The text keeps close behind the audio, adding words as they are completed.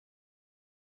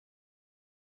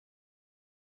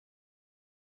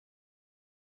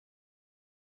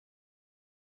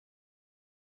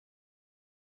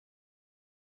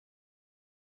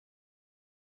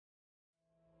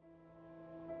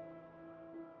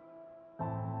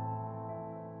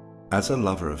As a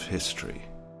lover of history,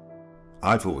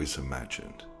 I've always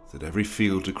imagined that every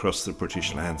field across the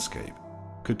British landscape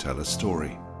could tell a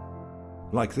story.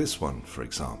 Like this one, for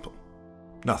example.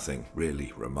 Nothing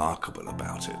really remarkable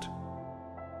about it.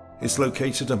 It's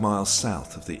located a mile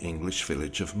south of the English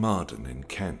village of Marden in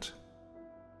Kent.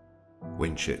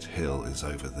 Winchett Hill is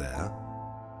over there,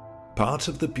 part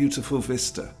of the beautiful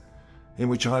vista in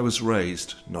which I was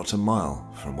raised not a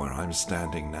mile from where I'm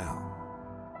standing now.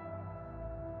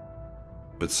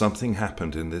 But something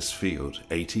happened in this field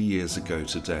 80 years ago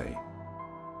today,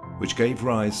 which gave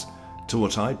rise to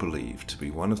what I believe to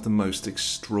be one of the most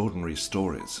extraordinary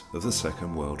stories of the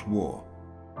Second World War.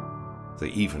 They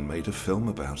even made a film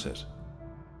about it.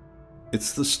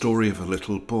 It's the story of a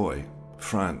little boy,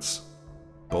 Franz,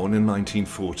 born in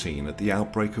 1914 at the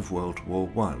outbreak of World War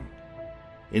I,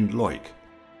 in Leuk,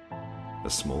 a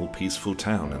small peaceful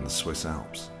town in the Swiss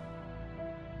Alps.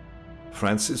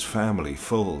 Franz's family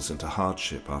falls into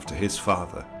hardship after his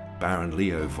father, Baron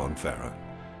Leo von Werra,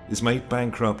 is made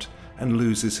bankrupt and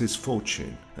loses his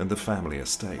fortune and the family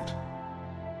estate.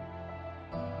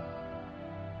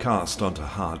 Cast onto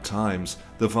hard times,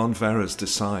 the von Werras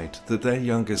decide that their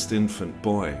youngest infant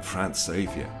boy, Franz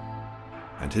Xavier,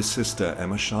 and his sister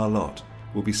Emma Charlotte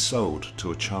will be sold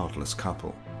to a childless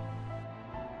couple.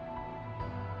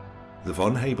 The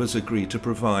von Habers agree to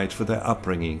provide for their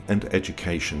upbringing and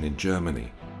education in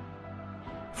Germany.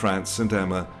 Franz and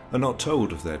Emma are not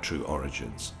told of their true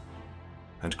origins,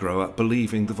 and grow up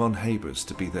believing the von Habers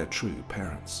to be their true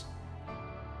parents.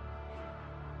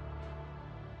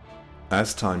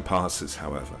 As time passes,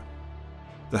 however,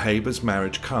 the Habers'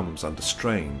 marriage comes under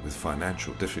strain with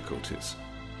financial difficulties,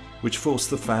 which force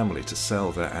the family to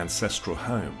sell their ancestral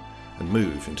home and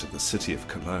move into the city of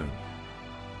Cologne.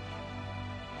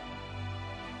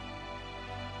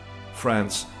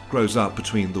 Franz grows up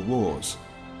between the wars,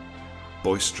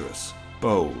 boisterous,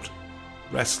 bold,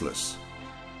 restless.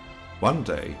 One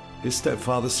day, his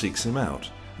stepfather seeks him out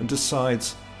and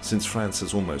decides, since Franz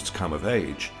has almost come of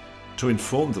age, to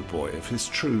inform the boy of his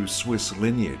true Swiss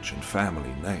lineage and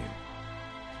family name.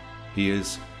 He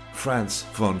is Franz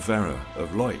von Werra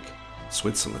of Leuk,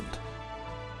 Switzerland.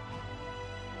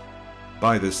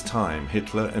 By this time,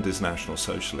 Hitler and his National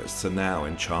Socialists are now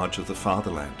in charge of the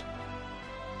fatherland.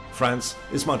 Franz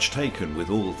is much taken with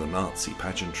all the Nazi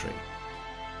pageantry,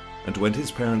 and when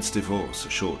his parents divorce a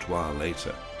short while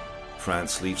later,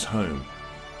 Franz leaves home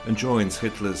and joins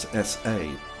Hitler's SA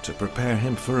to prepare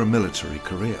him for a military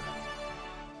career.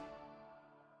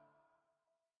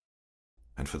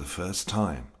 And for the first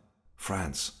time,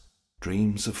 Franz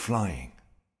dreams of flying.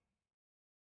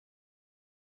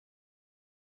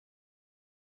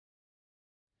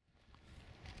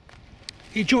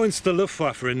 He joins the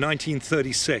Luftwaffe in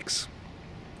 1936,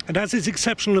 and as his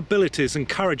exceptional abilities and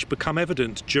courage become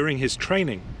evident during his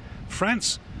training,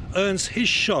 Franz earns his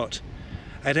shot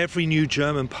at every new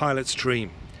German pilot's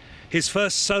dream, his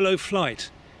first solo flight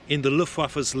in the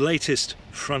Luftwaffe's latest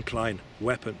frontline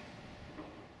weapon.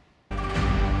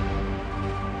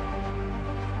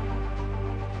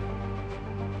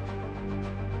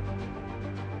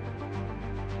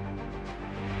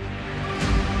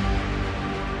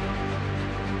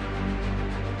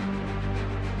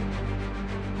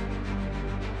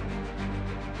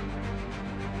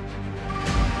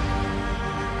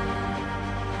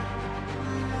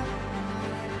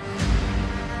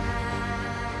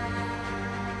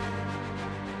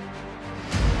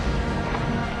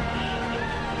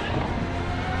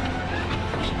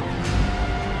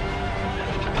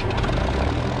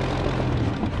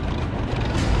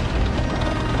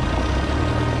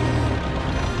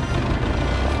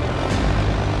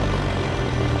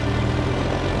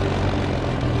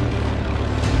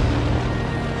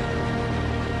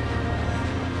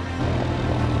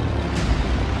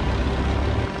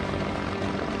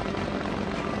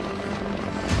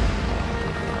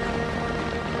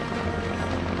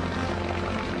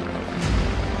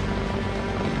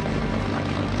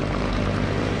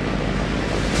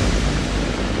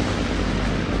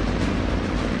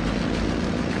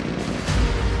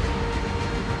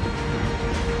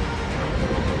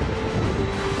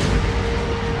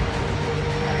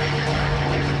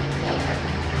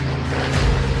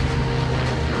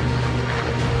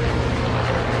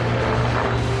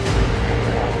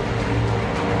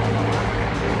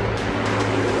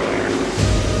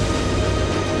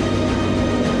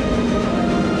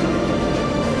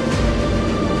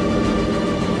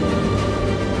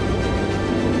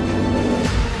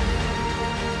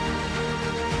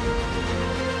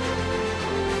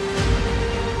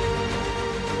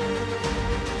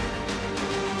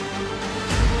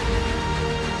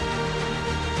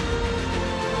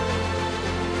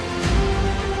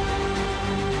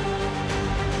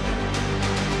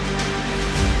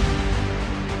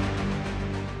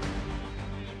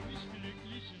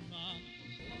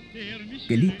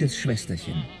 Geliebtes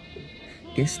Schwesterchen,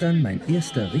 gestern mein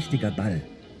erster richtiger Ball.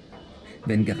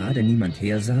 Wenn gerade niemand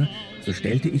hersah, so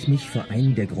stellte ich mich vor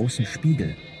einen der großen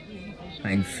Spiegel.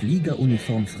 Ein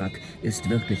Fliegeruniformfrack ist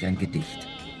wirklich ein Gedicht.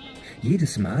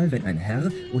 Jedes Mal, wenn ein Herr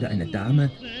oder eine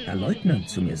Dame Herr Leutnant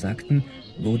zu mir sagten,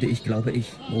 wurde ich, glaube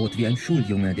ich, rot wie ein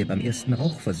Schuljunge, der beim ersten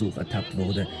Rauchversuch ertappt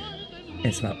wurde.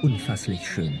 Es war unfasslich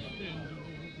schön.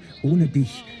 Ohne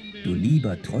dich, du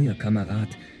lieber, treuer Kamerad,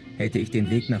 hätte ich den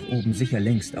Weg nach oben sicher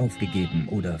längst aufgegeben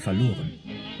oder verloren.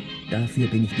 Dafür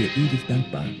bin ich dir ewig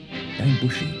dankbar. Dein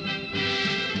Buschi.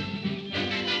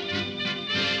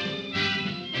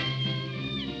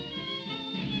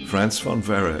 Franz von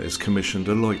Werra is commissioned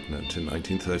a lieutenant in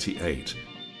 1938,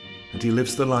 and he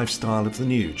lives the lifestyle of the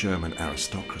new German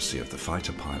aristocracy of the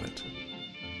fighter pilot.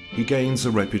 He gains a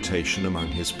reputation among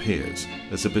his peers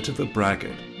as a bit of a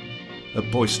braggart, a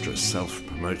boisterous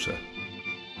self-promoter.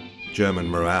 German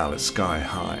morale is sky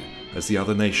high as the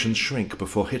other nations shrink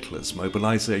before Hitler's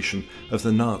mobilization of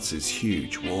the Nazis'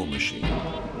 huge war machine.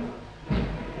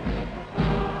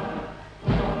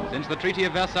 Since the Treaty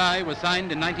of Versailles was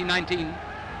signed in 1919,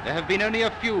 there have been only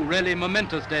a few really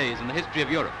momentous days in the history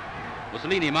of Europe.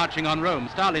 Mussolini marching on Rome,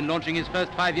 Stalin launching his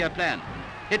first 5-year plan,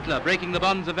 Hitler breaking the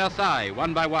bonds of Versailles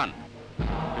one by one.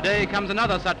 Today comes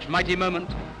another such mighty moment,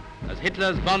 as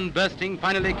Hitler's bond bursting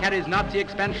finally carries Nazi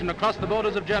expansion across the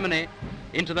borders of Germany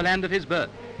into the land of his birth.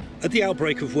 At the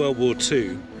outbreak of World War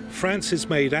II, France is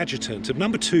made adjutant of No.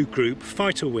 2 Group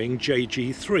Fighter Wing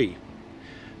JG-3.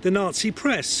 The Nazi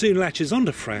press soon latches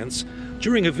onto France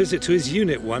during a visit to his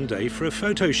unit one day for a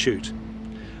photo shoot.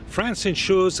 France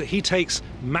ensures that he takes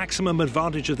maximum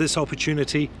advantage of this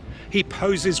opportunity. He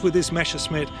poses with his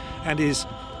Messerschmitt and his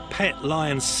pet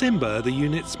lion Simba, the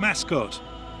unit's mascot.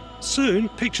 Soon,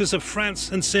 pictures of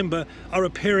France and Simba are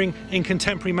appearing in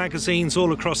contemporary magazines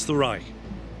all across the Reich.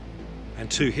 And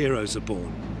 2 heroes are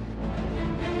born.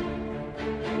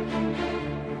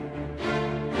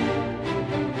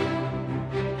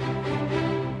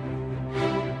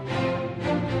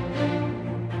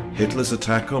 Hitler's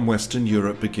attack on Western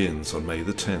Europe begins on May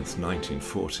the 10th,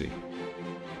 1940.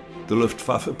 The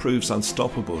Luftwaffe proves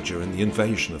unstoppable during the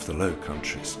invasion of the Low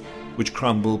Countries, which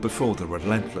crumble before the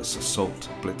relentless assault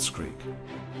of Blitzkrieg.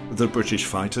 The British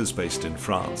fighters based in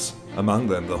France, among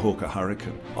them the Hawker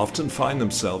Hurricane, often find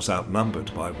themselves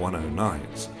outnumbered by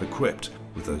 109s, equipped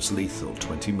with those lethal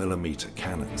 20mm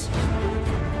cannons.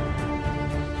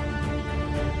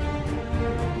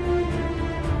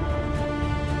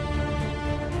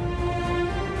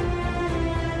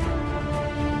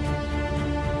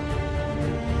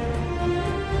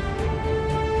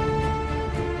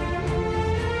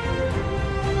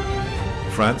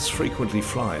 France frequently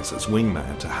flies as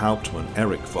wingman to Hauptmann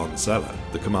Erich von Zeller,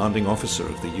 the commanding officer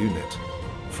of the unit.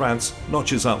 France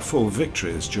notches up 4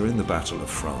 victories during the Battle of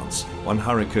France, 1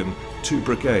 Hurricane, 2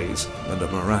 brigades and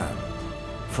a Moran.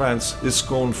 France is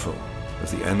scornful of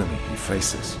the enemy he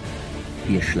faces.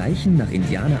 Wir schleichen nach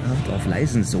Indianerart auf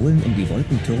leisen Sohlen um die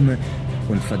Wolkentürme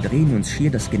und verdrehen uns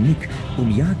schier das Genick, um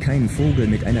ja keinen Vogel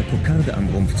mit einer Kokarde am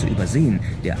Rumpf zu übersehen,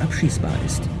 der abschießbar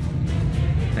ist.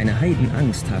 Eine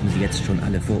Heidenangst haben sie jetzt schon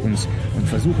alle vor uns und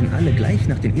versuchen alle gleich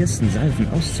nach den ersten Salven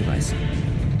auszureißen.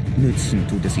 Nützen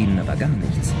tut es ihnen aber gar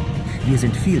nichts. Wir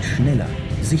sind viel schneller,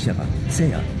 sicherer,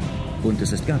 zäher und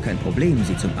es ist gar kein Problem,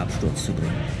 sie zum Absturz zu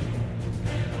bringen.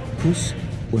 Kuss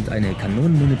und eine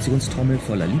Kanonenmunitionstrommel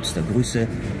voller liebster Grüße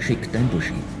schickt dein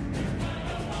Buschi.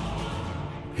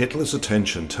 Hitler's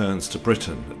attention turns to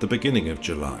Britain at the beginning of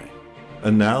July.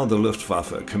 And now the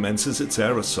Luftwaffe commences its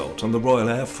air assault on the Royal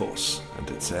Air Force and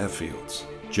its airfields.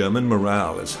 German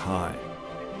morale is high.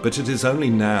 But it is only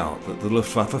now that the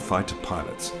Luftwaffe fighter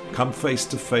pilots come face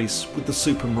to face with the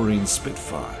Supermarine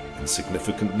Spitfire in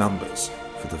significant numbers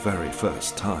for the very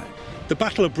first time. The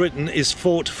Battle of Britain is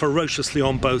fought ferociously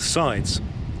on both sides.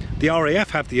 The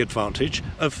RAF have the advantage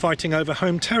of fighting over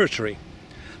home territory.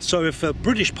 So if a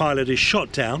British pilot is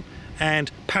shot down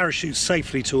and parachutes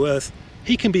safely to Earth,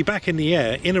 he can be back in the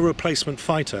air in a replacement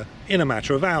fighter in a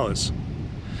matter of hours.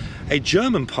 A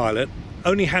German pilot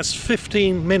only has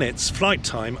 15 minutes flight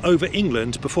time over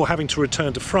England before having to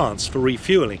return to France for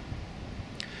refueling.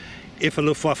 If a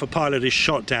Luftwaffe pilot is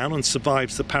shot down and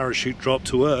survives the parachute drop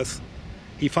to Earth,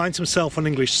 he finds himself on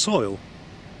English soil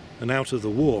and out of the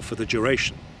war for the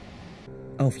duration.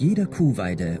 Auf jeder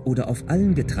Kuhweide oder auf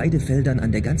allen Getreidefeldern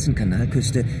an der ganzen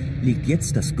Kanalküste liegt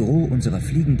jetzt das Gros unserer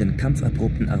fliegenden,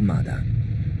 kampferprobten Armada.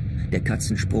 Der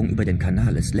Katzensprung über den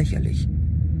Kanal ist lächerlich.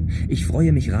 Ich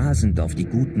freue mich rasend auf die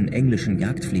guten englischen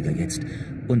Jagdflieger jetzt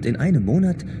und in einem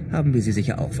Monat haben wir sie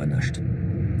sicher auch vernascht.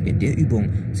 In der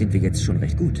Übung sind wir jetzt schon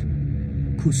recht gut.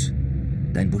 Kuss,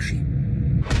 dein Buschi.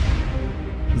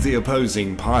 The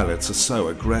opposing pilots are so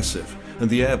aggressive and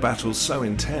the air battles so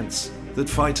intense that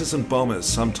fighters and bombers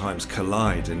sometimes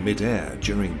collide in mid-air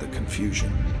during the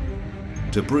confusion.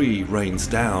 Debris rains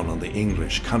down on the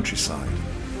English countryside.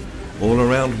 All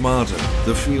around Marden,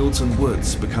 the fields and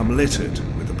woods become littered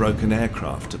with the broken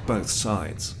aircraft at both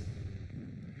sides.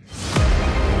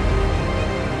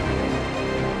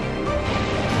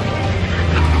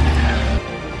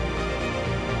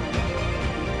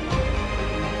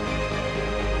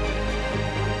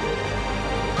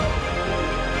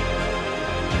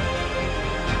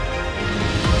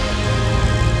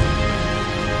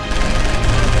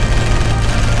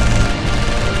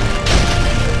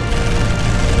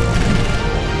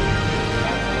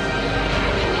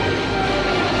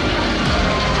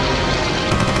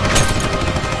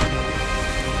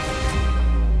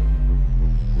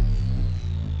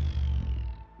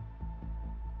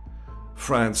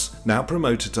 France, now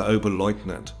promoted to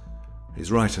Oberleutnant,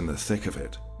 is right in the thick of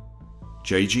it.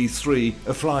 JG3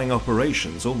 are flying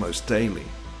operations almost daily.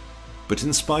 But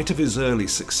in spite of his early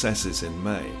successes in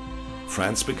May,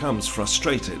 France becomes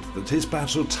frustrated that his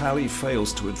battle tally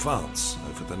fails to advance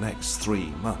over the next 3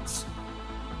 months.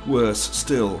 Worse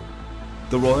still,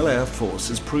 the Royal Air Force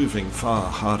is proving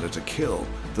far harder to kill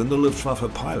than the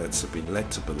Luftwaffe pilots have been led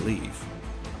to believe.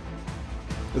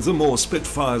 The more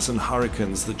Spitfires and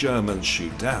Hurricanes the Germans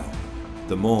shoot down,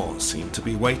 the more seem to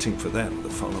be waiting for them the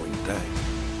following day.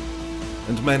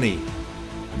 And many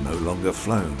are no longer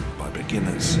flown by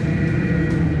beginners.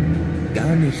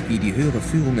 Gar nicht, wie die höhere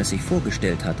Führung es sich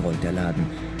vorgestellt hat, rollt der Laden,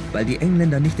 weil die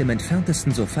Engländer nicht im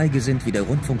entferntesten so feige sind, wie der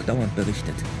Rundfunk dauernd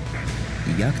berichtet.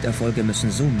 Die Jagderfolge müssen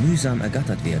so mühsam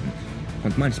ergattert werden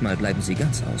und manchmal bleiben sie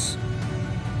ganz aus.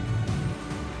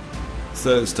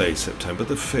 Thursday, September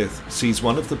the 5th, sees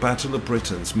one of the Battle of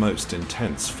Britain's most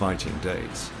intense fighting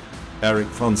days. Erich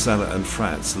von Zeller and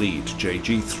France lead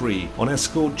JG3 on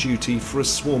escort duty for a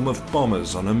swarm of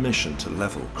bombers on a mission to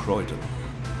level Croydon.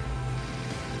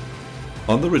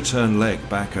 On the return leg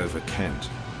back over Kent,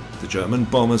 the German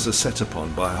bombers are set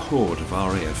upon by a horde of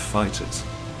RAF fighters.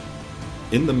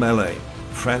 In the melee,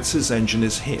 France's engine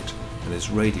is hit and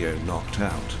his radio knocked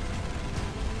out.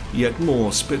 Yet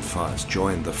more Spitfires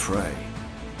join the fray.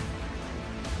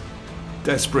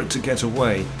 Desperate to get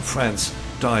away, France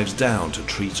dives down to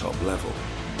treetop level.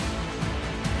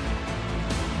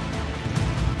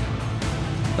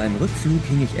 Beim Rückflug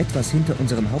hing ich etwas hinter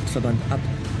unserem Hauptverband ab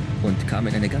und kam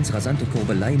in eine ganz rasante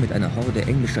Kurbelei mit einer Horde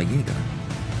englischer Jäger.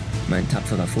 Mein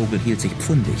tapferer Vogel hielt sich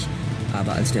pfundig,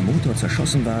 aber als der Motor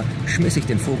zerschossen war, schmiss ich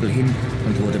den Vogel hin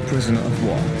und wurde Prisoner of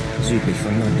War, südlich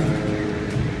von London.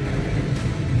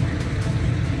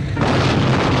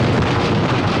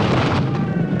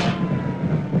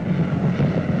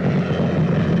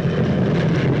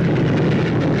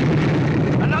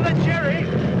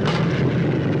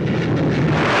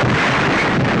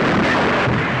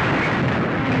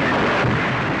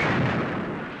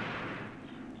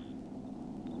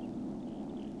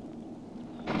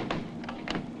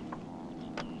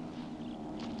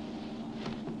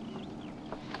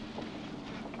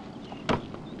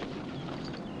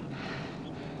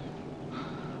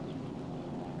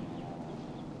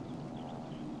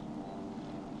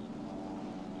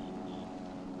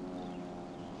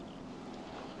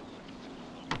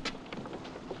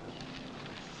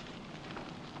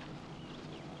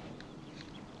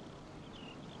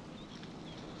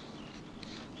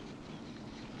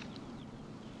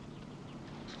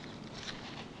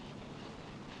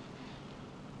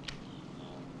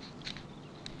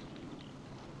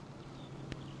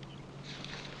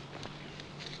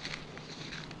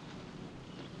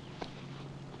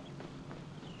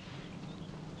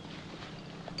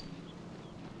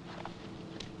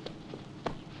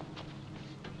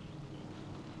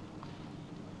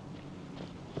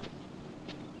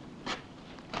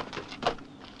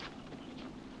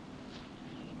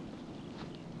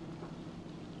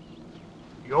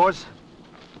 Yours?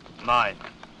 Mine.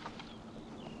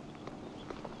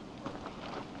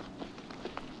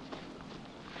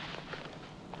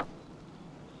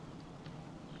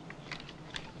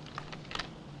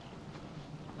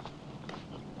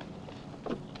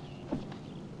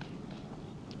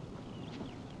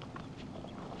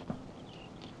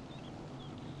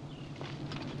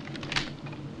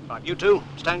 Right, you two,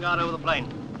 stand guard over the plane.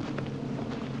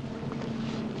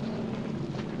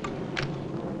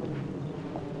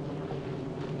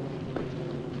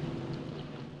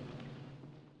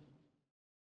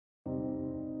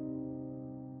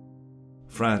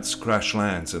 France crash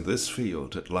lands in this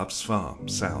field at Love's Farm,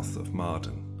 south of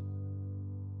Marden.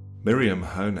 Miriam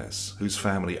Honess, whose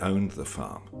family owned the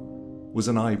farm, was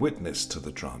an eyewitness to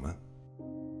the drama.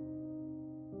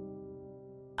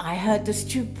 I heard the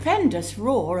stupendous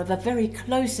roar of a very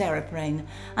close aeroplane,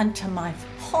 and to my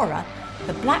horror,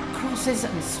 the black crosses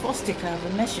and swastika of the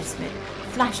Messerschmitt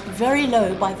flashed very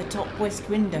low by the top west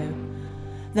window.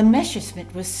 The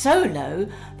Messerschmitt was so low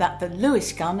that the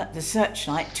Lewis gun at the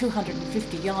searchlight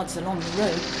 250 yards along the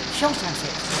road shot at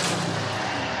it.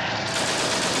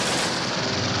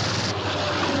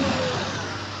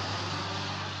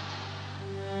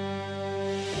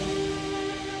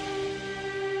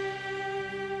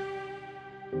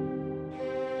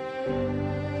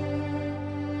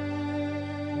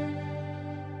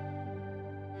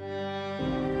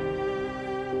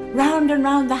 Round and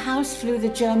round the house flew the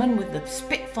German with the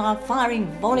Spitfire firing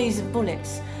volleys of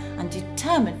bullets and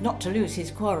determined not to lose his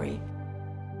quarry.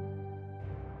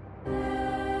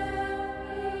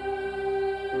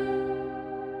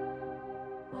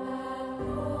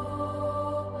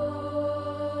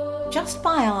 Just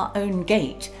by our own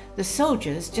gate, the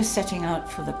soldiers just setting out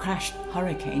for the crashed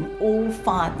Hurricane all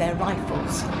fired their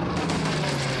rifles.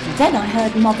 And then I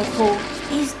heard Mother call,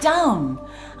 "He's down!"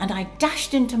 and I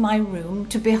dashed into my room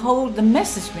to behold the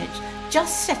Messerschmitt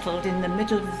just settled in the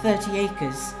middle of the 30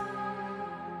 acres.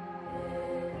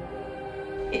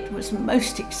 It was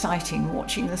most exciting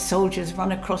watching the soldiers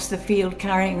run across the field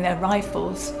carrying their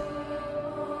rifles.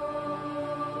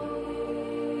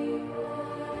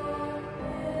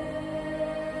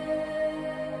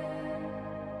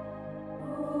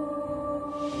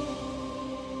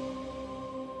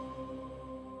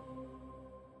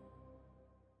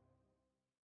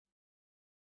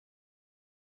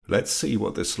 Let's see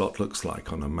what this lot looks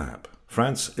like on a map.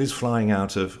 France is flying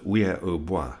out of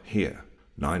Villers-aux-Bois here,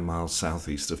 9 miles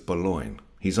southeast of Boulogne.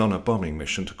 He's on a bombing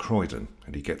mission to Croydon,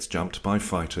 and he gets jumped by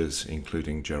fighters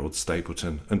including Gerald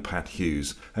Stapleton and Pat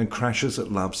Hughes, and crashes at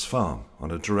Love's Farm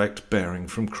on a direct bearing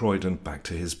from Croydon back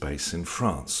to his base in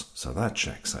France, so that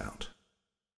checks out.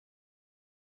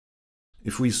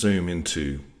 If we zoom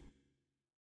into...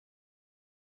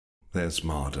 there's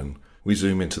Marden. We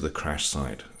zoom into the crash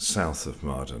site south of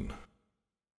Marden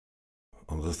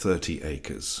on the 30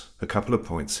 acres. A couple of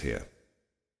points here.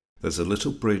 There's a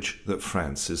little bridge that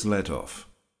France is led off,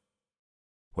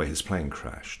 where his plane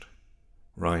crashed.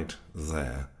 Right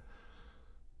there.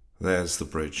 There's the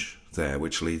bridge there,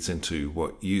 which leads into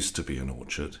what used to be an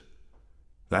orchard.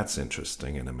 That's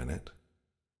interesting in a minute.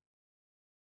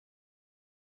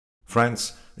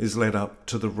 France is led up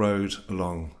to the road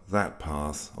along that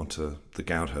path onto the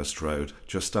Goudhurst Road,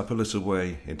 just up a little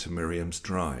way into Miriam's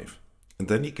Drive, and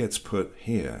then he gets put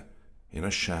here in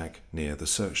a shack near the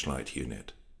searchlight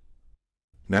unit.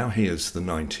 Now here's the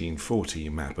 1940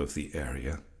 map of the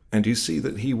area, and you see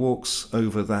that he walks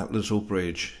over that little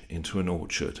bridge into an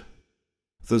orchard.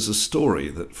 There's a story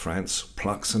that France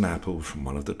plucks an apple from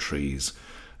one of the trees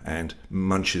and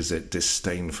munches it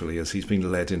disdainfully as he's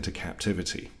been led into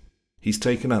captivity. He's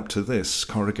taken up to this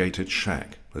corrugated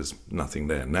shack. There's nothing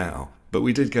there now, but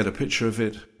we did get a picture of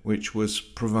it, which was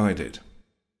provided.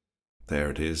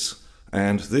 There it is.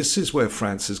 And this is where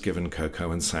France is given cocoa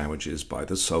and sandwiches by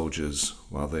the soldiers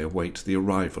while they await the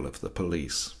arrival of the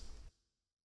police.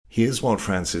 Here's what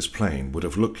France's plane would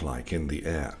have looked like in the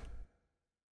air.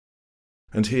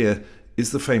 And here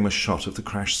is the famous shot of the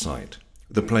crash site.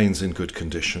 The plane's in good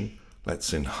condition.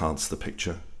 Let's enhance the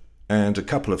picture. And a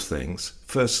couple of things.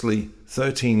 Firstly,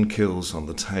 13 kills on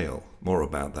the tail. More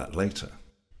about that later.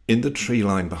 In the tree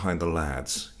line behind the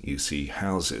lads, you see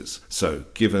houses. So,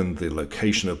 given the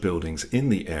location of buildings in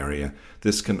the area,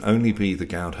 this can only be the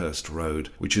Goudhurst Road,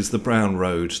 which is the brown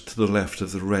road to the left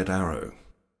of the red arrow,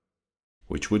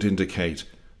 which would indicate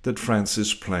that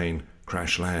France's plane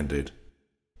crash-landed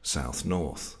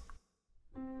south-north.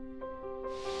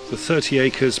 The 30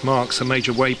 acres marks a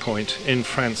major waypoint in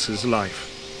France's life.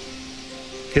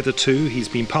 Hitherto, he's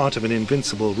been part of an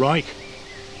invincible Reich.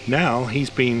 Now he's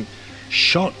been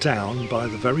shot down by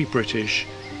the very British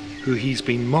who he's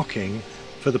been mocking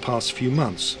for the past few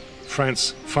months.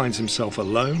 France finds himself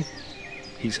alone.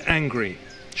 He's angry,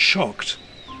 shocked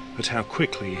at how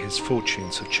quickly his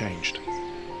fortunes have changed.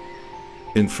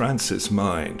 In France's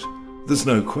mind, there's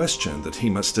no question that he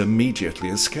must immediately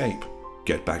escape,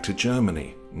 get back to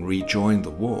Germany and rejoin the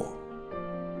war.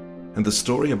 And the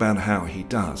story about how he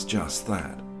does just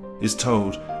that is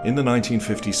told in the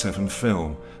 1957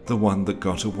 film The One That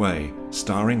Got Away,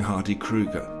 starring Hardy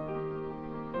Kruger.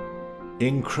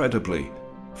 Incredibly,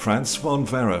 Franz von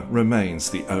Werra remains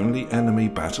the only enemy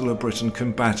Battle of Britain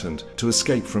combatant to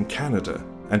escape from Canada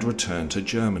and return to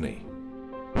Germany.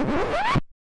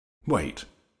 Wait,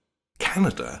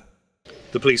 Canada?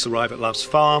 The police arrive at Love's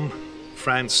Farm.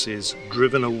 France is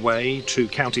driven away to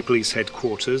County Police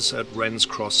Headquarters at Wrens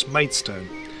Cross, Maidstone.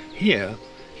 Here,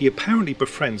 he apparently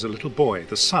befriends a little boy,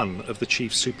 the son of the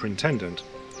chief superintendent,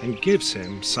 and gives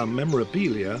him some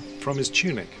memorabilia from his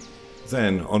tunic.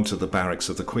 Then onto the barracks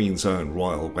of the Queen's Own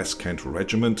Royal West Kent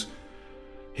Regiment.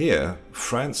 Here,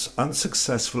 France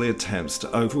unsuccessfully attempts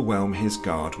to overwhelm his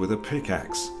guard with a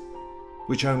pickaxe,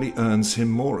 which only earns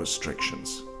him more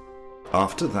restrictions.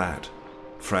 After that,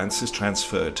 France is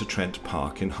transferred to Trent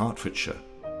Park in Hertfordshire,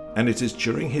 and it is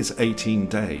during his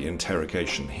 18-day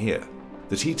interrogation here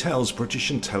that he tells British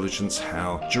intelligence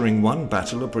how, during one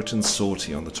Battle of Britain's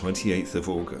sortie on the 28th of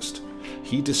August,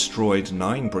 he destroyed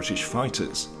 9 British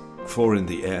fighters, 4 in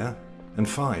the air and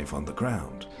 5 on the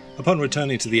ground. Upon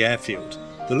returning to the airfield,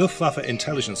 the Luftwaffe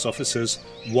intelligence officers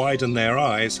widen their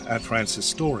eyes at France's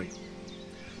story.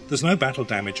 There's no battle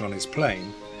damage on his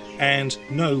plane, and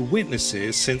no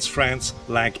witnesses since France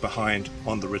lagged behind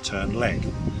on the return leg.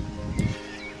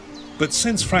 But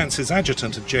since France is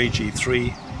adjutant of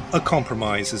JG3, a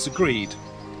compromise is agreed.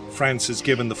 France is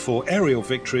given the 4 aerial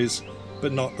victories,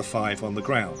 but not the 5 on the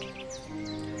ground,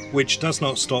 which does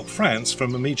not stop France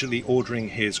from immediately ordering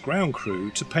his ground crew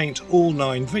to paint all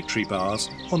 9 victory bars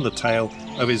on the tail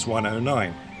of his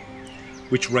 109,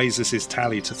 which raises his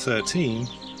tally to 13,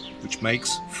 which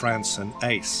makes France an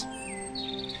ace.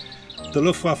 The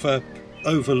Luftwaffe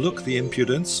overlook the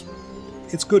impudence.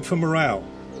 It's good for morale,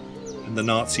 and the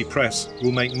Nazi press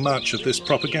will make much of this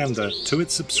propaganda to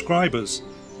its subscribers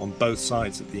on both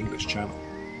sides of the English Channel.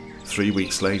 3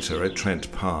 weeks later at Trent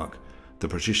Park, the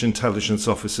British intelligence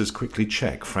officers quickly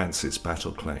check France's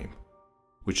battle claim,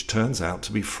 which turns out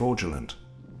to be fraudulent.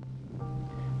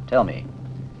 Tell me,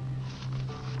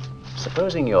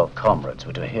 supposing your comrades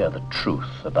were to hear the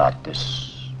truth about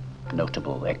this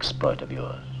notable exploit of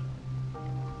yours,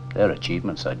 their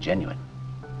achievements are genuine.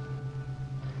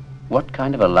 What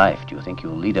kind of a life do you think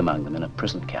you'll lead among them in a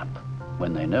prison camp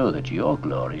when they know that your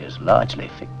glory is largely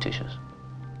fictitious?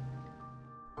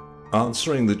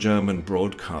 Answering the German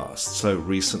broadcast so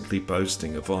recently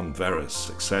boasting of von Verus'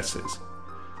 successes,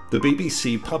 the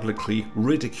BBC publicly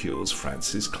ridicules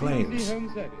France's claims,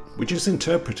 which is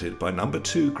interpreted by No.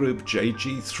 2 Group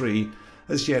JG3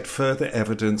 as yet further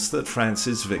evidence that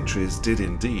France's victories did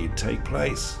indeed take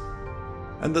place,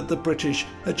 and that the British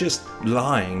are just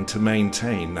lying to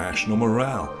maintain national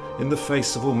morale in the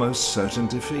face of almost certain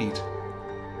defeat.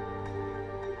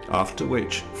 After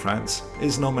which, France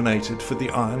is nominated for the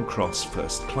Iron Cross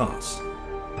First Class,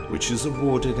 which is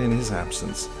awarded in his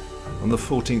absence on the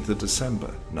 14th of December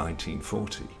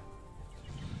 1940.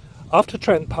 After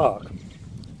Trent Park,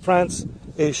 France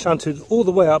is shunted all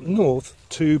the way up north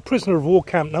to prisoner of war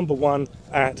camp number 1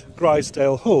 at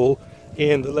Grisdale Hall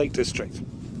in the Lake District.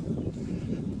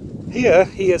 Here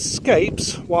he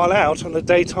escapes while out on a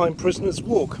daytime prisoner's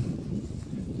walk.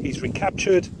 He's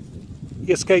recaptured,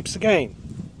 he escapes again.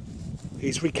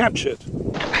 He's recaptured.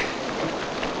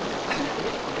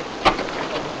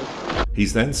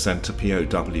 He's then sent to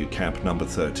POW camp number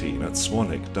 13 at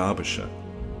Swanwick, Derbyshire.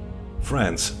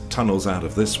 France tunnels out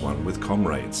of this one with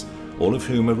comrades, all of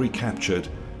whom are recaptured,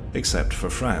 except for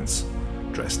France,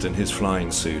 dressed in his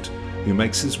flying suit, who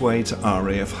makes his way to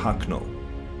RAF Hucknall.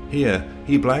 Here,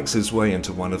 he blags his way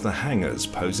into one of the hangars,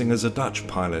 posing as a Dutch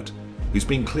pilot who's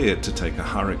been cleared to take a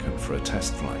Hurricane for a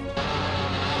test flight.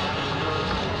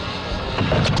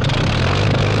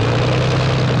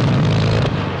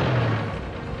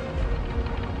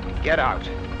 Get out.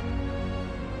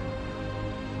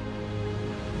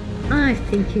 I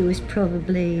think he was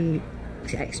probably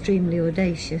extremely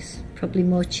audacious, probably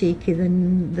more cheeky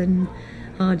than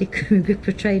Hardy Kruger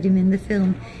portrayed him in the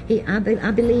film. I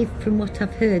believe from what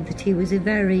I've heard that he was a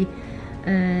very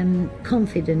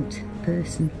confident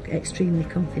person, extremely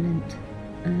confident,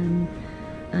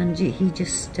 and he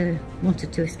just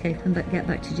wanted to escape and get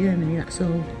back to Germany. That's all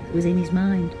that was in his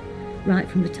mind right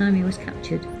from the time he was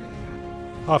captured.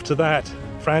 After that,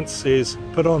 France is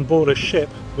put on board a ship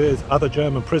with other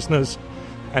German prisoners,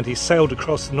 and he sailed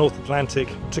across the North Atlantic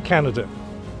to Canada.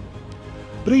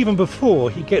 But even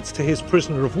before he gets to his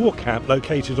prisoner of war camp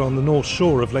located on the north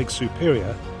shore of Lake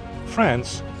Superior,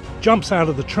 France jumps out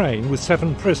of the train with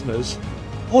 7 prisoners,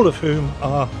 all of whom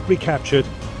are recaptured,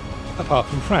 apart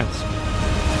from France.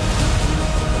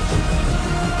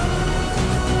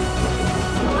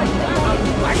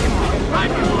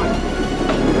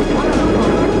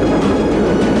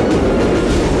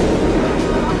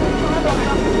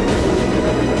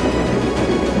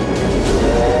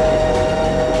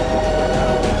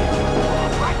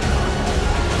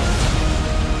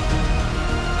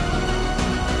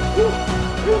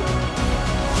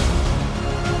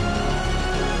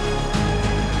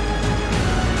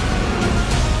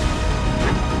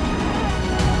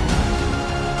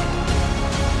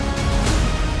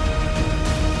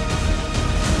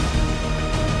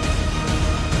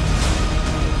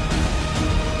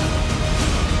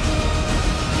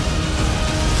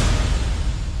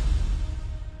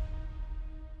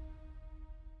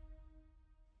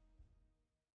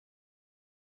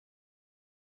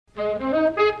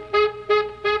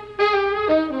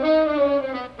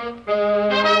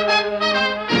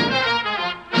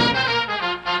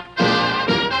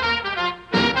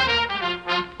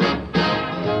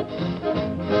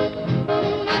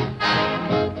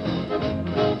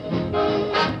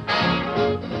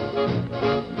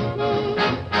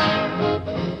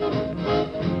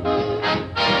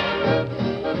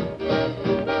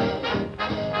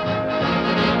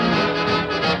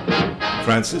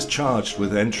 France is charged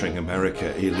with entering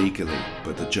America illegally,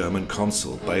 but the German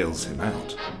consul bails him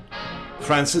out.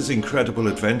 France's incredible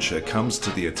adventure comes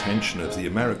to the attention of the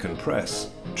American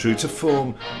press. True to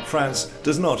form, France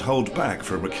does not hold back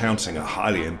from recounting a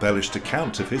highly embellished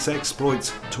account of his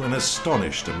exploits to an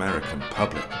astonished American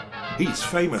public. He's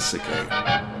famous again.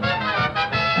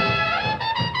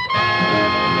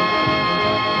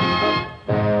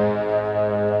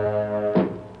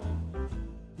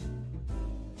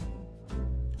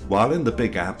 While in the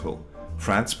Big Apple,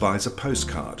 France buys a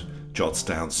postcard, jots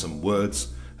down some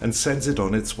words, and sends it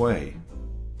on its way.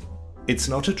 It's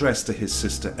not addressed to his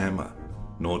sister Emma,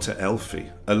 nor to Elfie,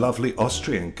 a lovely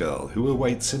Austrian girl who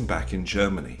awaits him back in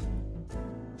Germany.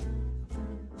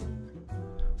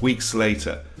 Weeks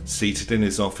later, seated in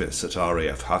his office at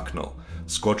RAF Hucknall,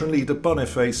 Squadron Leader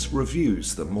Boniface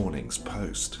reviews the morning's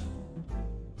post.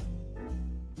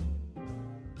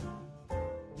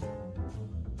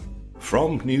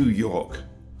 From New York.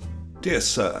 Dear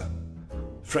Sir,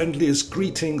 friendliest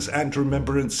greetings and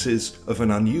remembrances of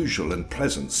an unusual and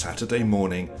pleasant Saturday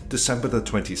morning, December the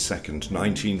 22nd,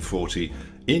 1940,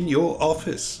 in your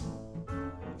office.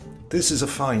 This is a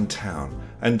fine town,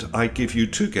 and I give you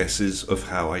 2 guesses of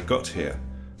how I got here,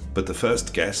 but the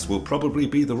first guess will probably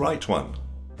be the right one.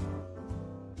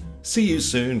 See you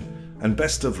soon, and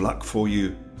best of luck for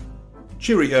you.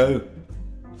 Cheerio!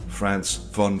 Franz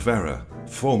von Vera,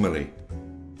 formerly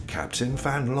Captain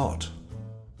Van Lott.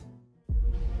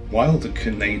 While the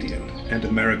Canadian and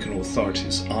American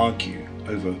authorities argue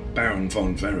over Baron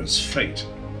von Vera's fate,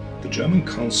 the German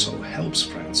consul helps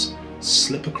Franz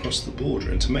slip across the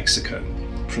border into Mexico.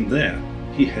 From there,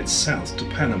 he heads south to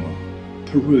Panama,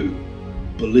 Peru,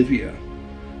 Bolivia,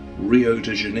 Rio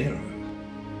de Janeiro.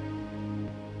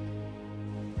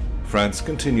 Franz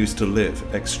continues to live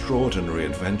extraordinary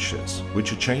adventures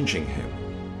which are changing him.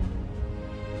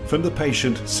 From the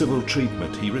patient civil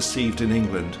treatment he received in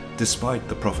England despite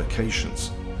the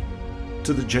provocations,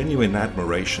 to the genuine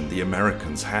admiration the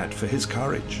Americans had for his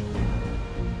courage.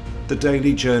 The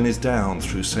daily journeys down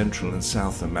through Central and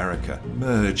South America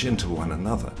merge into one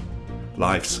another.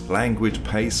 Life's languid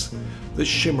pace, the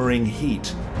shimmering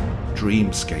heat,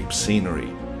 dreamscape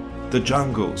scenery, the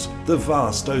jungles, the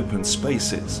vast open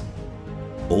spaces.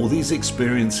 All these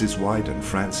experiences widen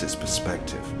Franz's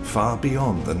perspective far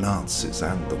beyond the Nazis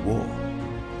and the war.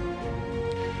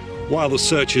 While the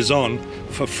search is on,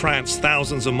 for France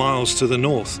thousands of miles to the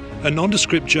north, a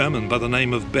nondescript German by the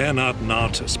name of Bernhard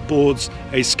Natas boards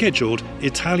a scheduled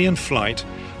Italian flight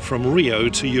from Rio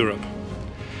to Europe.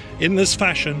 In this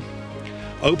fashion,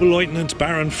 Oberleutnant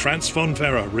Baron Franz von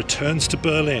Vera returns to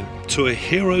Berlin to a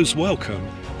hero's welcome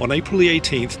on April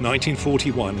 18th,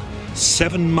 1941,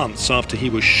 7 months after he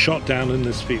was shot down in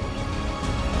this field.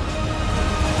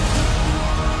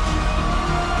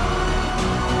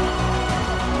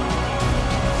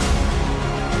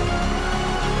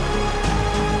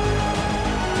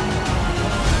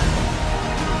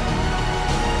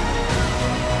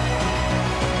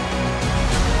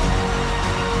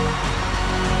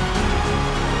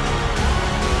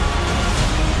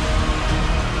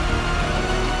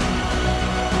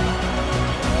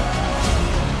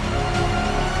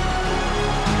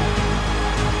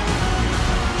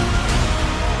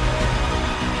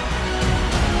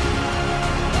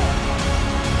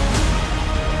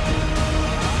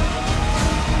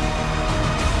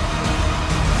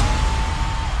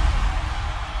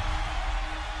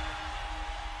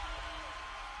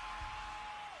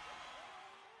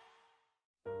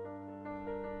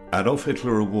 Adolf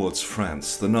Hitler awards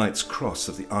Franz the Knight's Cross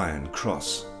of the Iron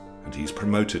Cross, and he's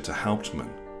promoted to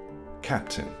Hauptmann,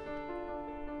 captain.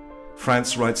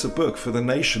 Franz writes a book for the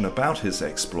nation about his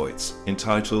exploits,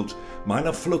 entitled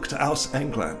Meine Flucht aus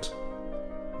England,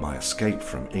 My Escape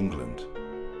from England.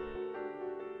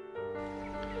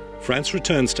 Franz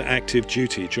returns to active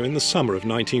duty during the summer of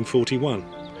 1941.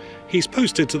 He's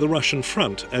posted to the Russian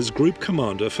front as Group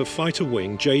Commander for Fighter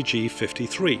Wing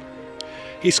JG-53.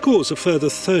 He scores a further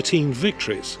 13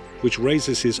 victories, which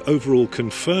raises his overall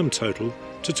confirmed total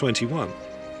to 21.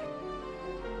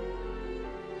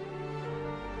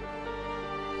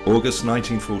 August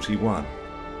 1941.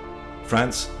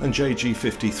 Franz and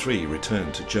JG-53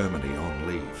 return to Germany on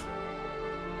leave.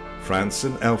 Franz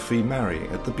and Elfie marry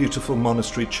at the beautiful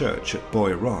monastery church at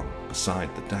Boiron,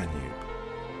 beside the Danube.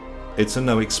 It's a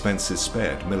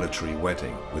no-expenses-spared military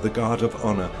wedding with a guard of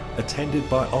honor attended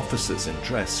by officers in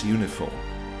dress uniform.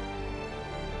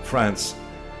 Franz,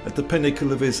 at the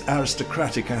pinnacle of his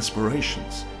aristocratic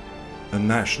aspirations, a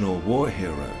national war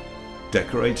hero,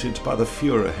 decorated by the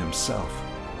Führer himself.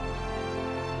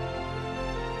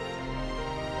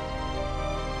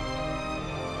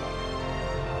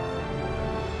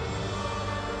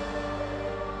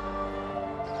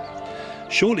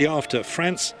 Shortly after,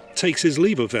 Franz takes his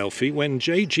leave of Elfie when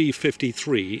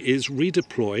JG-53 is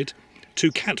redeployed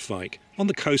to Katwijk on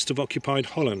the coast of occupied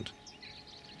Holland.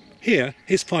 Here,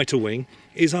 his fighter wing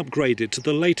is upgraded to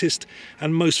the latest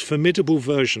and most formidable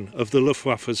version of the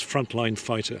Luftwaffe's frontline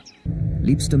fighter.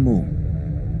 Liebste Mo,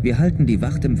 wir halten die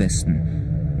Wacht im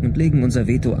Westen und legen unser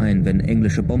Veto ein, wenn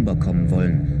englische Bomber kommen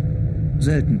wollen.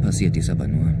 Selten passiert dies aber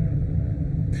nur.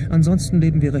 Ansonsten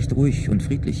leben wir recht ruhig und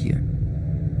friedlich hier.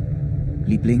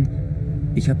 Liebling,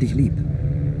 ich hab dich lieb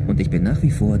und ich bin nach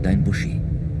wie vor dein Buschi.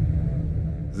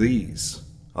 These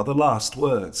are the last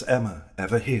words Emma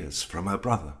ever hears from her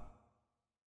brother.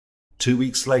 2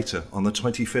 weeks later, on the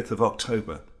 25th of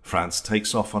October, Franz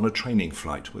takes off on a training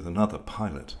flight with another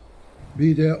pilot.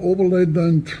 Wie der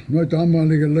Oberleutnant, mein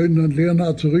damaliger Leutnant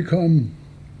Leonhard, zurückkam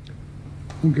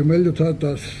und gemeldet hat,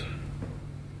 dass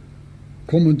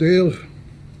Kommandeur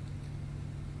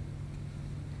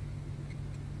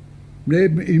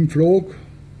neben ihm flog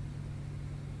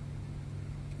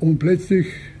und plötzlich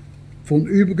von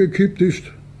übergekippt ist,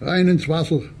 rein ins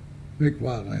Wasser, weg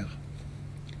war er.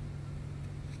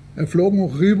 Er flog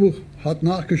noch rüber, hat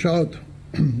nachgeschaut,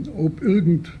 ob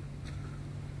irgendwas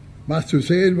zu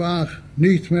sehen war,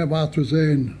 nichts mehr war zu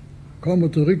sehen. Kam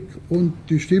er zurück und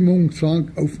die Stimmung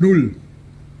sank auf Null.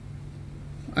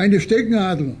 Eine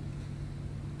Stecknadel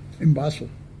im Wasser.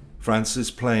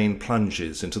 Franz's plane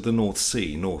plunges into the North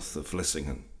Sea north of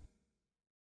Vlissingen.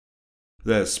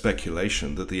 There's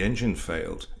speculation that the engine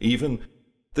failed, even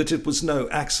that it was no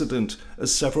accident,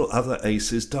 as several other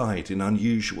aces died in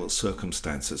unusual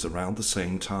circumstances around the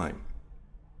same time.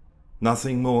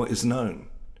 Nothing more is known.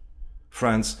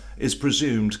 Franz is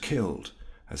presumed killed,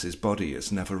 as his body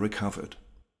is never recovered.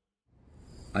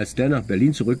 Als der nach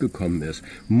Berlin zurückgekommen ist,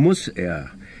 muss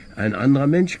er ein anderer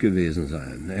Mensch gewesen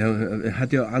sein. Er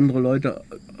hat ja andere Leute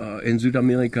in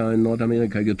Südamerika, in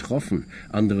Nordamerika getroffen.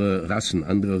 Andere Rassen,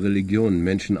 andere Religionen,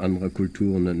 Menschen anderer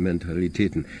Kulturen und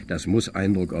Mentalitäten. Das muss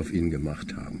Eindruck auf ihn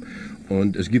gemacht haben.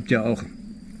 Und es gibt ja auch,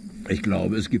 ich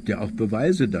glaube, es gibt ja auch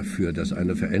Beweise dafür, dass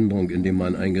eine Veränderung in dem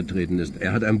Mann eingetreten ist.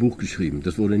 Er hat ein Buch geschrieben,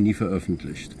 das wurde nie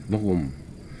veröffentlicht. Warum?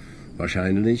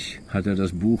 Wahrscheinlich hat er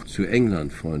das Buch zu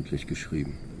England freundlich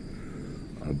geschrieben.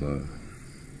 Aber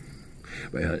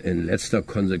in letzter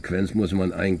Konsequenz muss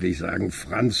man eigentlich sagen,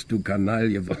 Franz, du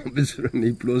Kanaille, warum bist du denn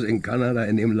nicht bloß in Kanada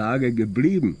in dem Lager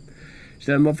geblieben?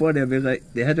 Stell dir mal vor, der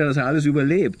hätte das alles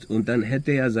überlebt und dann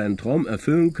hätte er seinen Traum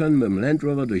erfüllen können, mit dem Land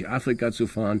Rover durch Afrika zu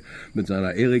fahren, mit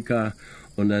seiner Erika,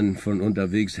 und dann von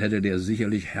unterwegs hätte der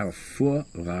sicherlich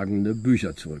hervorragende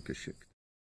Bücher zurückgeschickt.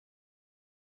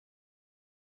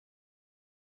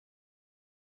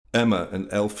 Emma and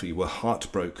Elfie were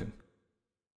heartbroken.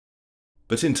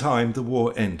 But in time the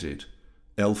war ended,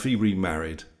 Elfie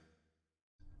remarried,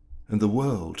 and the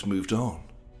world moved on.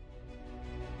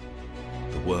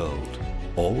 The world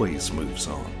always moves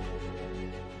on.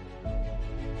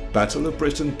 Battle of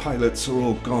Britain pilots are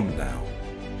all gone now,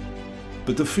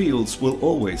 but the fields will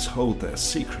always hold their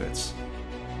secrets.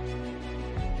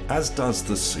 As does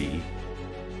the sea,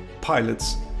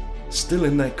 pilots still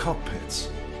in their cockpits,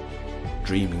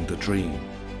 dreaming the dream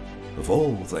of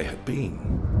all they had been.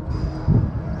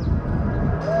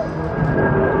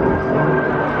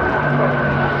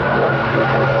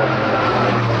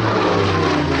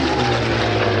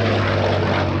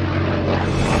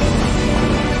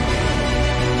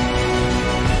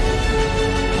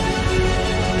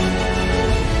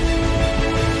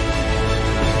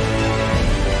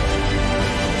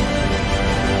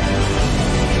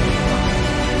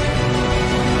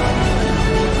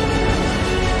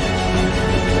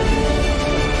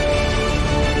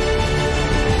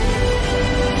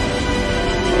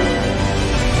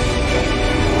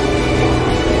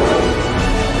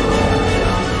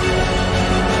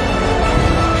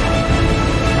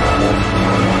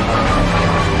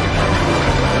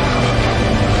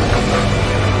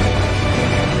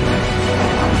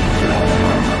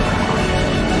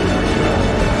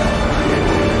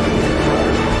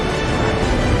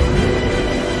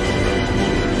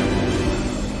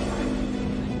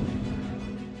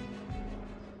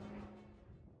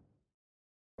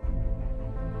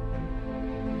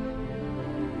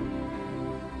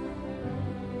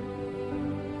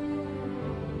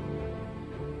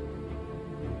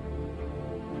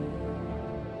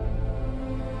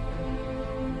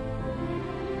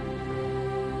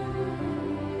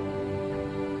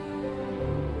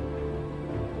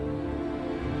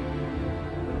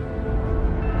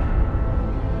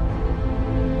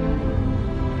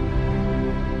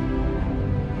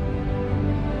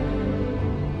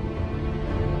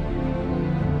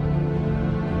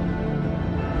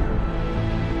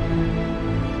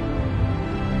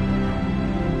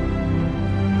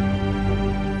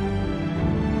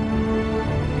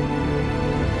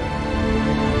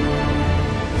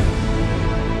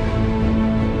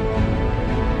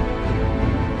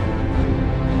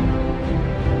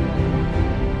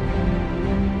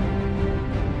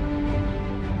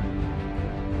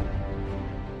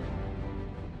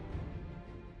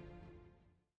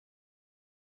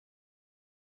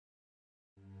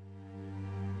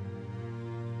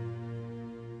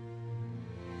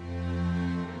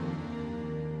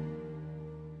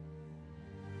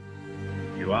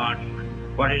 You ask,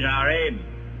 what is our aim?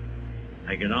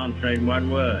 I can answer in one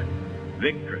word: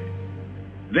 victory.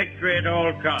 Victory at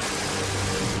all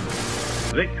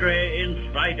costs. Victory in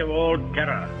spite of all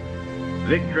terror.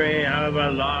 Victory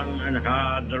however long and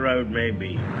hard the road may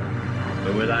be.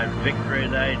 But without victory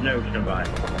there is no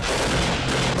survival.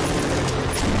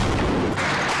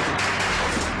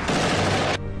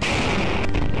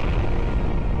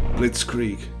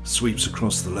 Blitzkrieg sweeps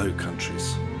across the Low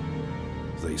Countries.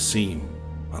 They seem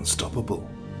unstoppable.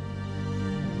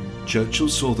 Churchill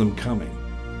saw them coming,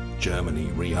 Germany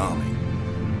rearming.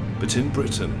 But in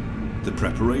Britain, the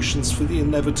preparations for the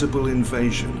inevitable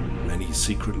invasion, many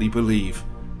secretly believe,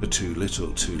 are too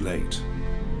little too late.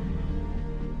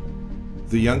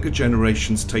 The younger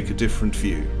generations take a different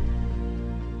view.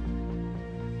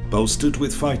 Bolstered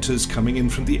with fighters coming in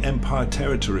from the Empire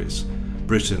territories,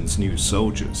 Britain's new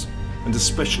soldiers, and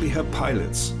especially her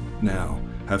pilots, now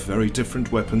have very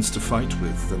different weapons to fight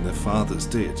with than their fathers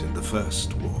did in the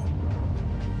First War.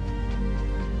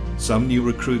 Some new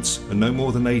recruits are no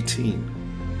more than 18,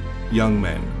 young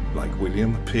men like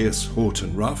William Pierce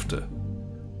Horton Rafter,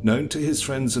 known to his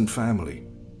friends and family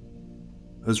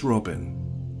as Robin.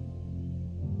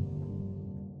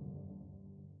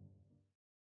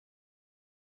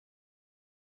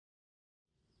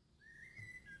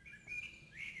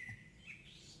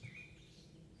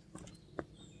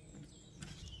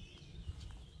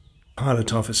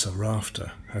 Pilot Officer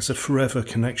Rafter has a forever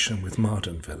connection with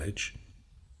Marden Village.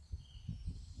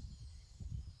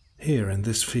 Here in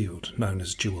this field known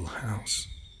as Jewel House.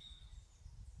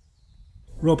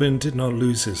 Robin did not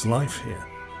lose his life here,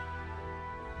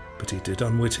 but he did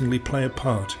unwittingly play a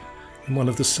part in one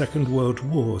of the Second World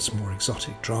War's more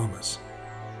exotic dramas.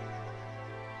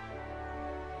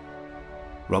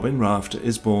 Robin Rafter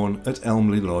is born at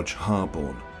Elmley Lodge,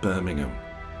 Harborne, Birmingham,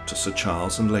 to Sir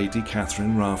Charles and Lady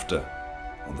Catherine Rafter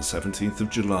on the 17th of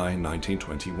July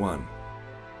 1921.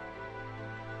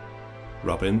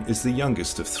 Robin is the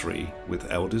youngest of three,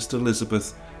 with eldest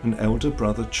Elizabeth and elder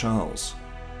brother Charles.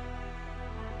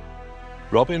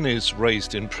 Robin is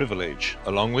raised in privilege,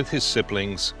 along with his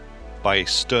siblings, by a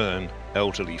stern,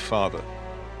 elderly father.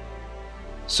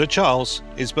 Sir Charles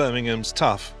is Birmingham's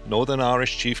tough Northern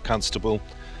Irish Chief Constable,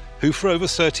 who for over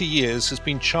 30 years has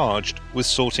been charged with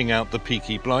sorting out the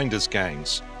Peaky Blinders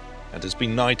gangs, and has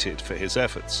been knighted for his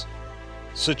efforts.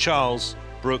 Sir Charles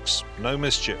brooks no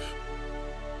mischief,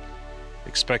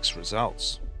 expects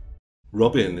results.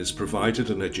 Robin is provided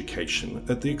an education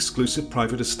at the exclusive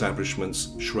private establishments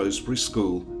Shrewsbury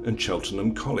School and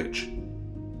Cheltenham College,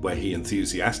 where he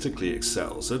enthusiastically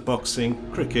excels at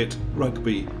boxing, cricket,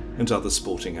 rugby and other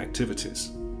sporting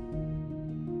activities.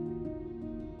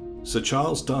 Sir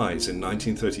Charles dies in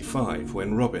 1935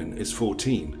 when Robin is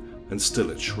 14 and still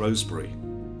at Shrewsbury.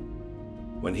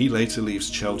 When he later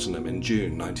leaves Cheltenham in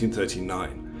June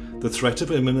 1939, the threat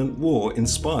of imminent war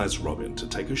inspires Robin to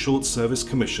take a short service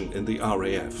commission in the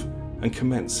RAF and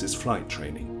commence his flight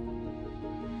training.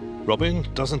 Robin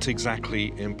doesn't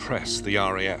exactly impress the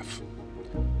RAF.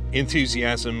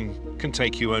 Enthusiasm can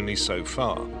take you only so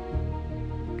far.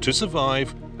 To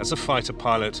survive as a fighter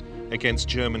pilot against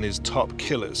Germany's top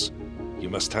killers, you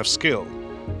must have skill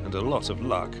and a lot of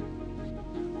luck.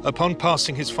 Upon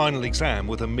passing his final exam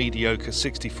with a mediocre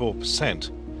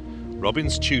 64%,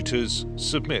 Robin's tutors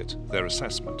submit their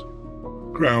assessment.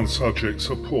 Ground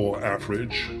subjects are poor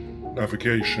average,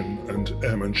 navigation and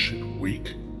airmanship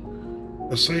weak.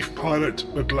 A safe pilot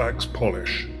but lacks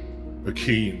polish. A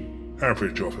keen,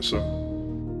 average officer.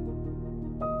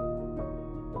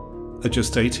 At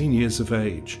just 18 years of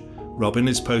age, Robin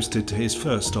is posted to his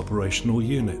first operational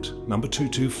unit, No.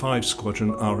 225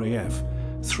 Squadron RAF,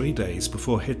 3 days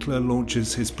before Hitler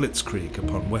launches his blitzkrieg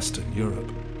upon Western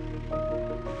Europe.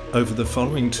 Over the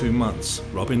following 2 months,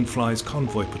 Robin flies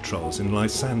convoy patrols in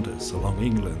Lysanders along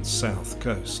England's south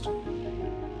coast.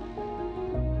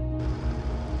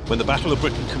 When the Battle of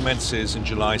Britain commences in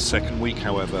July's second week,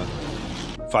 however,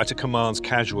 Fighter Command's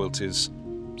casualties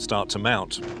start to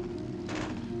mount.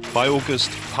 By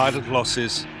August, pilot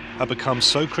losses have become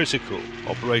so critical,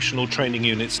 operational training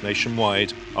units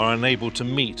nationwide are unable to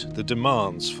meet the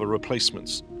demands for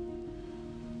replacements.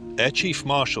 Air Chief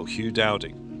Marshal Hugh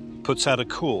Dowding puts out a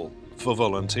call for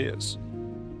volunteers.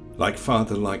 Like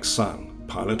father, like son,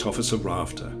 Pilot Officer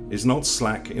Rafter is not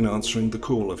slack in answering the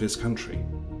call of his country.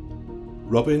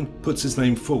 Robin puts his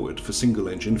name forward for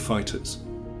single-engine fighters,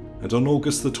 and on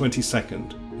August the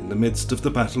 22nd, in the midst of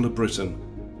the Battle of Britain,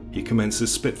 he commences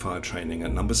Spitfire training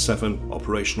at No. 7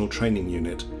 Operational Training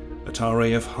Unit at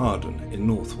RAF Harden in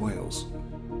North Wales.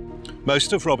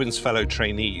 Most of Robin's fellow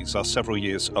trainees are several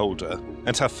years older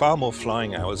and have far more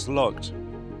flying hours logged.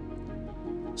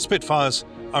 Spitfires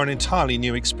are an entirely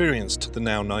new experience to the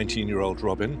now 19-year-old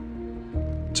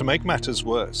Robin. To make matters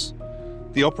worse,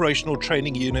 the operational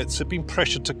training units have been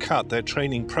pressured to cut their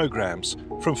training programs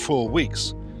from 4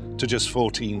 weeks to just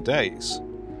 14 days.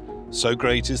 So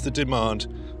great is the demand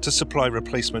to supply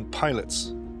replacement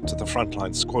pilots to the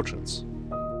frontline squadrons.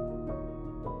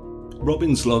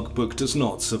 Robin's logbook does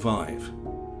not survive,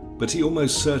 but he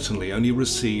almost certainly only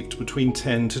received between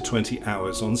 10 to 20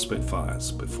 hours on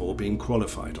Spitfires before being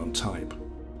qualified on type.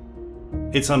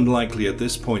 It's unlikely at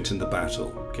this point in the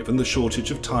battle, given the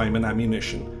shortage of time and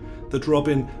ammunition, that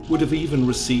Robin would have even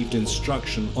received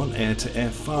instruction on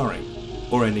air-to-air firing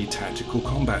or any tactical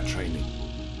combat training.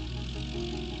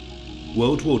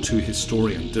 World War II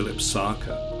historian Dilip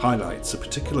Sarkar highlights a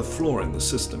particular flaw in the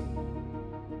system.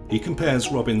 He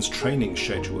compares Robin's training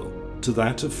schedule to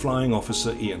that of Flying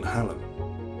Officer Ian Hallam.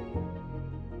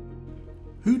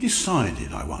 Who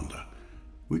decided, I wonder,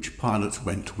 which pilots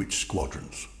went to which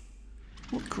squadrons?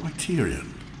 What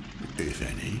criterion, if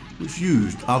any, was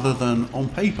used other than, on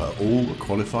paper, all were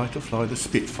qualified to fly the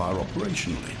Spitfire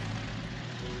operationally?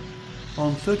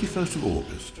 On 31st of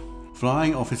August,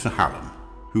 Flying Officer Hallam,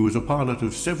 who was a pilot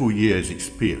of several years'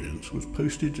 experience, was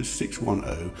posted to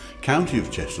 610 County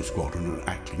of Chester Squadron at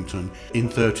Acklington in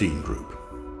 13 Group.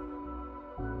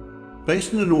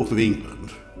 Based in the north of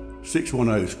England,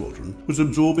 610 Squadron was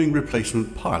absorbing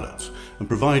replacement pilots and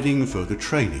providing further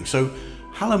training, so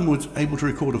Hallam was able to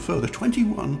record a further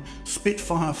 21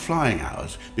 Spitfire flying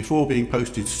hours before being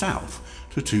posted south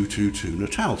to 222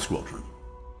 Natal Squadron.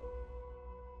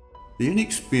 The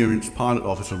inexperienced pilot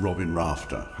officer Robin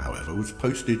Rafter, however, was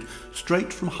posted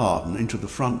straight from Harden into the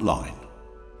front line,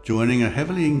 joining a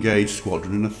heavily engaged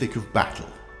squadron in the thick of battle.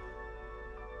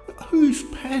 Whose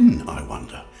pen, I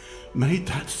wonder, made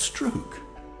that stroke?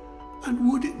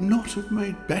 And would it not have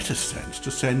made better sense to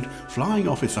send Flying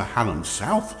Officer Hallam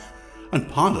south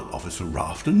and Pilot Officer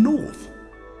Rafter north?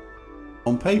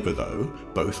 On paper, though,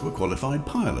 both were qualified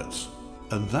pilots,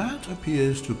 and that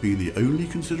appears to have been the only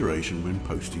consideration when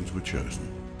postings were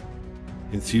chosen.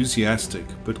 Enthusiastic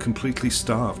but completely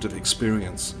starved of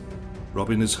experience,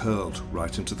 Robin is hurled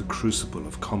right into the crucible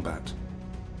of combat.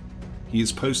 He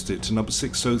is posted to number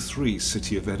 603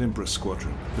 City of Edinburgh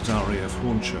Squadron at RAF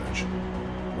Hornchurch,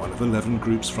 one of 11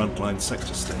 Group's frontline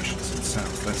sector stations in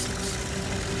South Essex.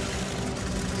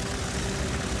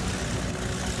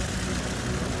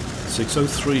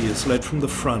 603 is led from the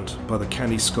front by the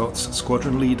Canny Scots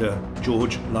squadron leader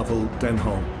George Lovell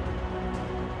Denholm.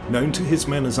 Known to his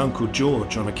men as Uncle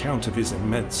George on account of his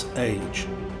immense age,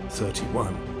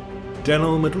 31,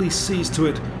 Denholm at least sees to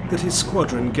it that his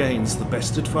squadron gains the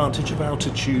best advantage of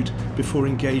altitude before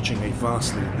engaging a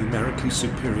vastly numerically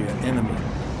superior enemy.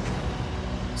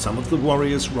 Some of the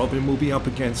warriors Robin will be up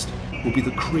against will be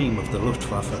the cream of the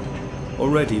Luftwaffe,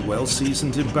 already well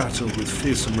seasoned in battle with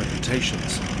fearsome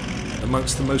reputations,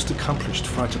 amongst the most accomplished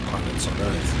fighter pilots on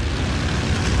Earth.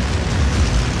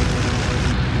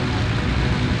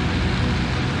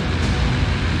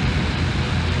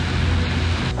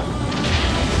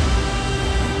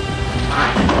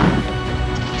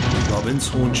 Robin's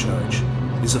Hornchurch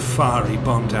is a fiery,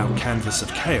 bombed-out canvas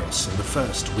of chaos in the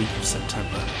first week of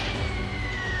September.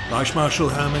 Reich Marshal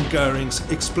Hermann Goering's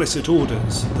explicit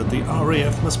orders that the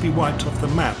RAF must be wiped off the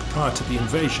map prior to the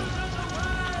invasion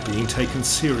being taken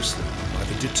seriously by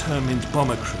the determined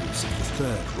bomber crews of the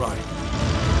Third Reich.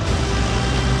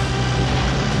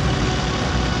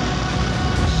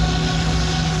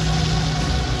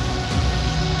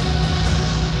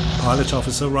 Pilot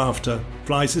Officer Rafter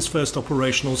flies his first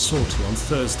operational sortie on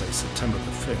Thursday, September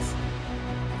the 5th.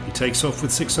 He takes off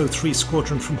with 603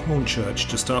 Squadron from Hornchurch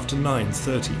just after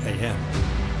 9:30 a.m.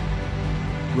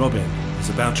 Robin is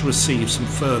about to receive some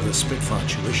further Spitfire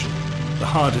tuition, the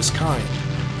hardest kind.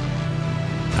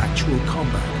 Actual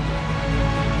combat.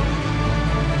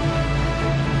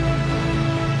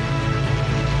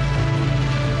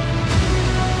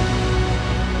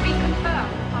 Reconfirm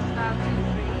hostile 2-3,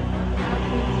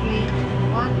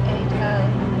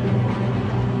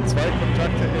 180. Zwei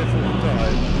Kontakte helfen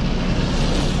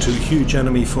unterhalten. Two huge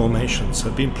enemy formations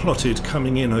have been plotted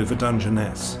coming in over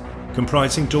Dungeness,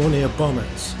 comprising Dornier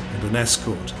bombers and an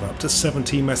escort of up to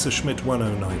 70 Messerschmitt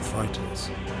 109 fighters.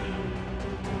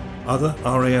 Other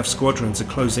RAF squadrons are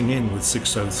closing in with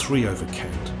 603 over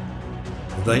Kent,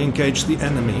 and they engage the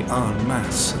enemy en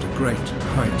masse at a great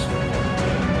height.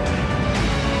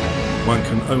 One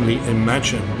can only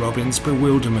imagine Robin's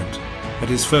bewilderment at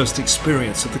his first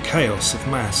experience of the chaos of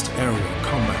massed aerial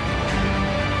combat.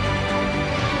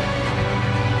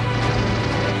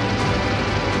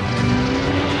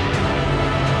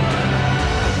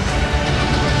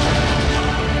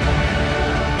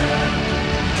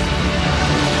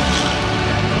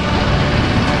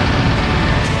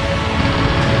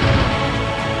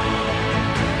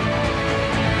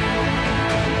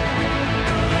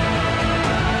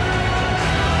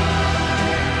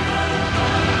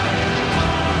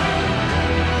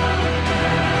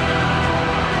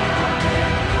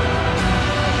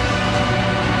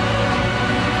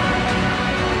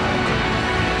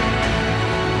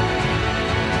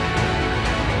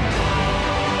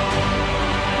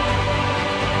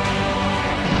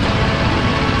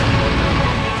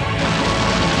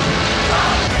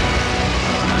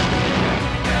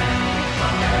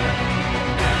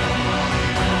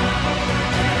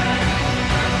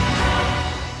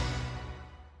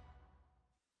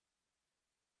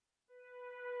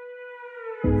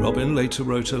 Robin later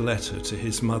wrote a letter to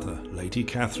his mother, Lady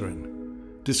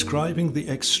Catherine, describing the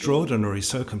extraordinary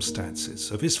circumstances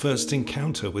of his first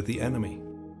encounter with the enemy.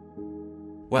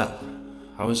 Well,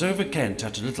 I was over Kent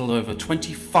at a little over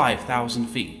 25,000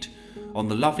 feet on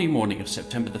the lovely morning of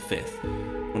September the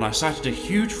 5th, when I sighted a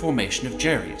huge formation of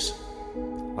Jerrys.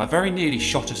 I very nearly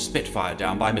shot a Spitfire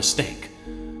down by mistake,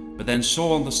 but then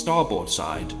saw on the starboard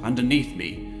side, underneath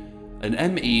me, an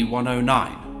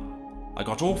ME-109. I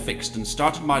got all fixed and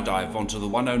started my dive onto the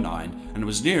 109 and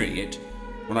was nearing it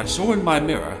when I saw in my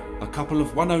mirror a couple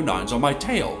of 109s on my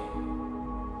tail.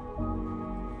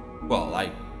 Well,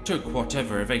 I took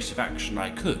whatever evasive action I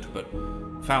could, but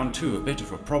found too a bit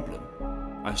of a problem.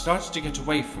 I started to get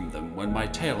away from them when my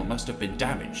tail must have been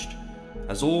damaged,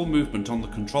 as all movement on the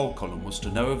control column was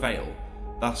to no avail,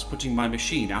 thus putting my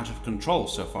machine out of control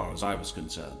so far as I was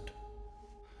concerned.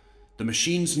 The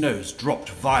machine's nose dropped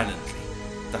violently,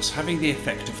 thus having the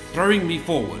effect of throwing me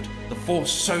forward, the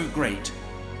force so great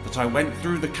that I went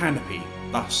through the canopy,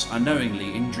 thus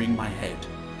unknowingly injuring my head.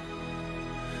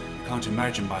 You can't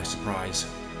imagine my surprise.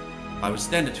 I was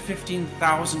then at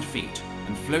 15,000 feet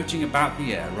and floating about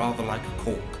the air rather like a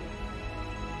cork.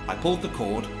 I pulled the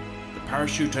cord, the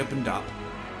parachute opened up,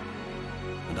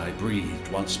 and I breathed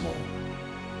once more.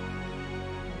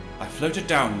 I floated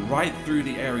down right through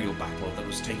the aerial battle that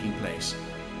was taking place.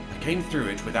 I came through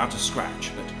it without a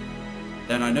scratch, but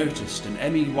then I noticed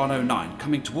an ME-109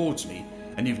 coming towards me,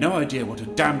 and you've no idea what a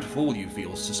damned fool you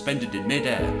feel suspended in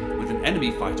mid-air with an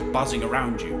enemy fighter buzzing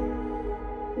around you.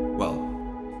 Well,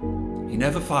 he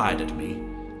never fired at me,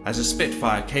 as a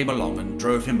Spitfire came along and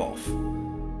drove him off.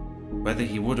 Whether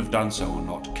he would have done so or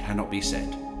not cannot be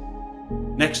said.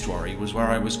 Next worry was where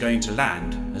I was going to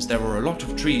land, as there were a lot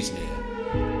of trees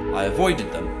near. I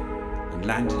avoided them and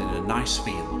landed in a nice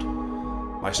field.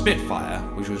 My Spitfire,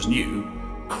 which was new,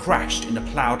 crashed in a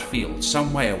ploughed field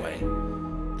some way away.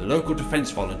 The local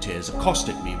defence volunteers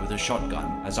accosted me with a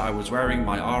shotgun as I was wearing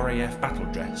my RAF battle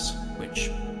dress, which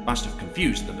must have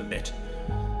confused them a bit.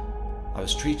 I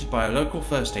was treated by a local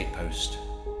first aid post,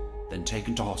 then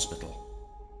taken to hospital.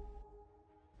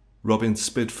 Robin's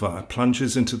Spitfire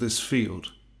plunges into this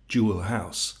field, Jewel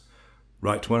House,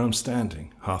 right where I'm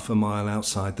standing, half a mile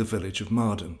outside the village of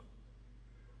Marden.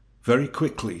 Very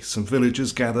quickly, some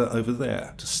villagers gather over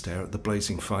there to stare at the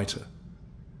blazing fighter.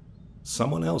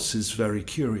 Someone else is very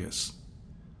curious.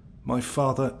 My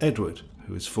father, Edward,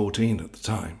 who is 14 at the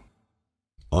time.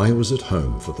 I was at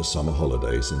home for the summer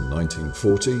holidays in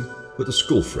 1940 with a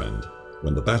school friend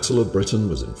when the Battle of Britain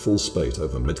was in full spate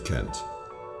over mid-Kent.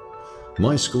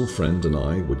 My school friend and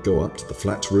I would go up to the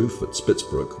flat roof at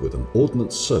Spitzbrook with an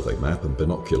ordnance survey map and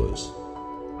binoculars.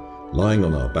 Lying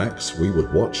on our backs, we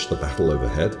would watch the battle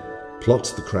overhead,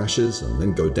 plot the crashes, and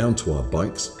then go down to our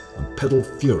bikes and pedal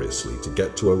furiously to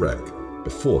get to a wreck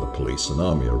before the police and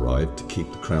army arrived to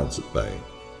keep the crowds at bay.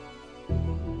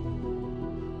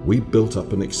 We built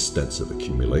up an extensive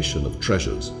accumulation of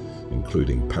treasures,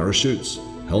 including parachutes,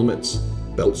 helmets,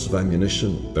 belts of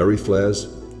ammunition, berry flares,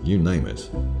 you name it.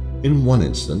 In one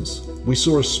instance, we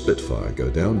saw a Spitfire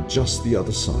go down just the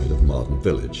other side of Marden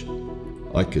village.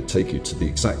 I could take you to the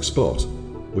exact spot,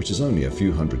 which is only a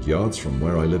few hundred yards from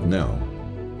where I live now.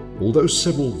 Although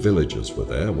several villagers were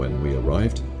there when we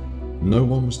arrived, no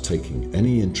one was taking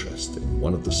any interest in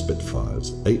one of the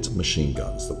Spitfire's 8 machine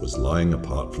guns that was lying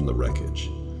apart from the wreckage,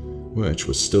 which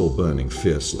was still burning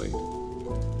fiercely.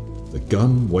 The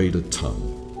gun weighed a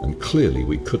ton, and clearly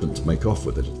we couldn't make off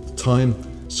with it at the time,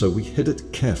 so we hid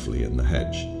it carefully in the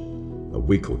hedge. A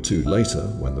week or two later,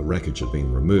 when the wreckage had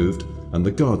been removed and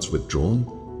the guards withdrawn,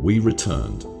 we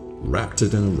returned, wrapped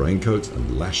it in a raincoat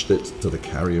and lashed it to the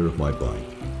carrier of my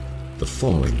bike. The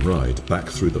following ride back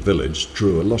through the village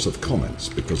drew a lot of comments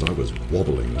because I was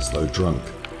wobbling as though drunk.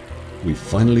 We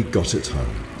finally got it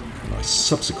home, and I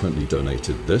subsequently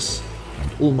donated this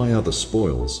and all my other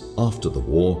spoils after the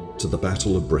war to the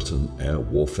Battle of Britain Air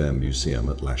Warfare Museum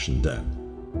at Lashendenne.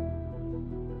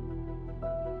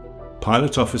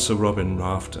 Pilot Officer Robin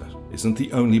Rafter isn't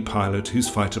the only pilot whose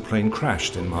fighter plane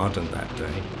crashed in Marden that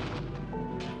day.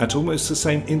 At almost the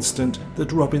same instant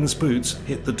that Robin's boots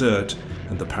hit the dirt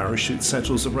and the parachute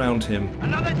settles around him,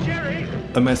 Another Jerry!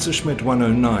 A Messerschmitt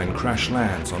 109 crash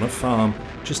lands on a farm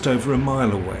just over a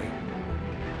mile away.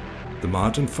 The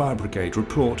Marden Fire Brigade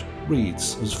report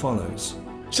reads as follows.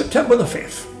 September the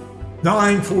 5th,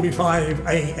 9:45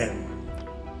 a.m.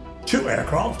 2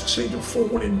 aircraft seen to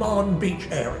fall in Marden Beach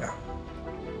area.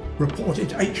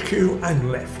 Reported HQ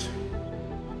and left.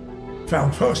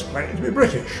 Found first plane to be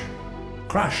British.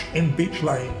 Crash in Beach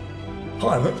Lane.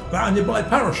 Pilot landed by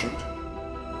parachute.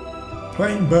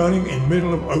 Plane burning in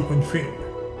middle of open field.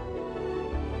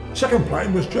 Second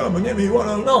plane was German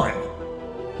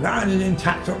Me-109, landed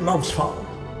intact at Love's Farm.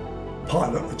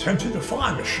 Pilot attempted to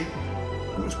fire machine,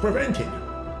 but was prevented.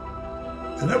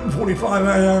 11:45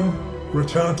 a.m,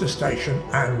 returned to station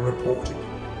and reported.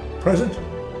 Present,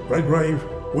 Redgrave,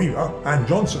 Weaver and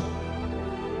Johnson.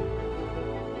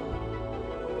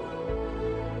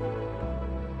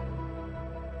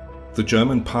 The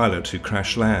German pilot who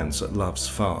crash lands at Love's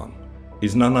Farm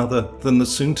is none other than the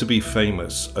soon-to-be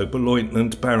famous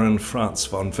Oberleutnant Baron Franz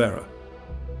von Werra.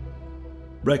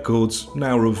 Records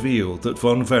now reveal that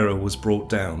von Werra was brought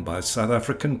down by South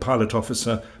African pilot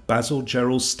officer Basil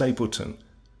Gerald Stapleton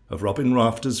of Robin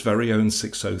Rafter's very own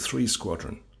 603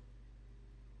 Squadron.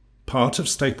 Part of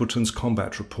Stapleton's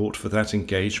combat report for that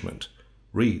engagement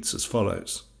reads as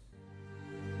follows.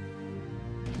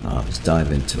 I was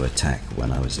diving to attack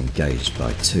when I was engaged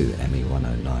by 2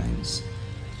 Me-109s.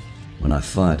 When I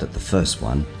fired at the first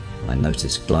one, I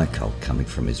noticed glycol coming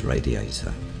from his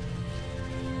radiator.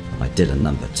 I did a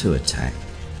number 2 attack,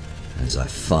 and as I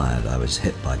fired I was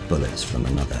hit by bullets from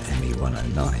another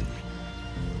Me-109.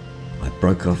 I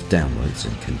broke off downwards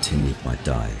and continued my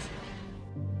dive.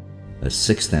 At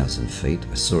 6,000 feet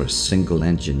I saw a single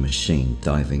engine machine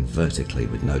diving vertically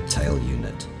with no tail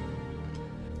unit.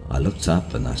 I looked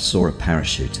up and I saw a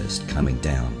parachutist coming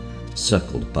down,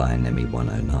 circled by an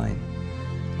Me-109.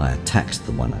 I attacked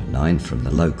the 109 from the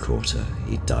low quarter.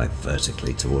 He dived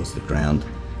vertically towards the ground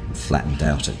and flattened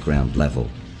out at ground level.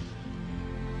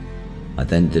 I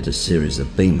then did a series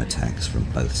of beam attacks from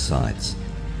both sides,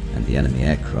 and the enemy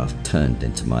aircraft turned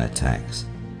into my attacks.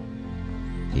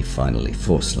 He finally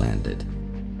force landed.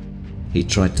 He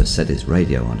tried to set his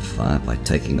radio on fire by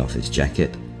taking off his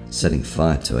jacket, setting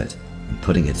fire to it, and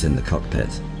putting it in the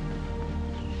cockpit.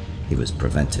 He was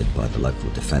prevented by the local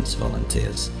defense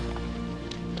volunteers.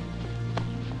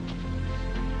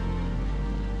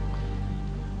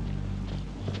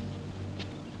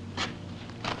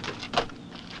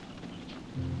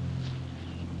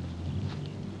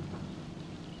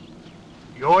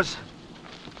 Yours?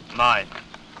 Mine.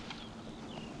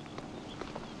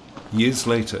 Years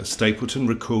later, Stapleton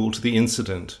recalled the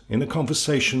incident in a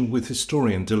conversation with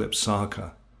historian Dilip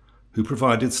Sarkar, who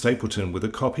provided Stapleton with a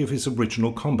copy of his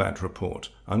original combat report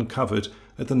uncovered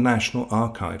at the National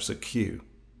Archives at Kew.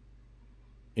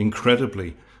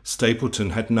 Incredibly,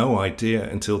 Stapleton had no idea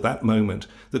until that moment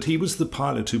that he was the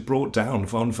pilot who brought down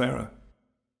von Werra.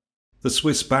 The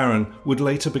Swiss Baron would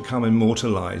later become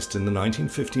immortalized in the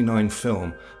 1959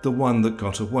 film The One That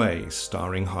Got Away,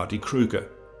 starring Hardy Kruger,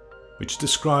 which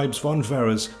describes von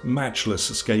Werra's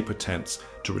matchless escape attempts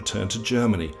to return to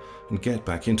Germany and get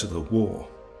back into the war.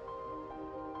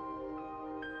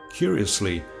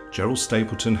 Curiously, Gerald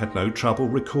Stapleton had no trouble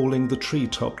recalling the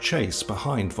treetop chase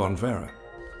behind von Werra.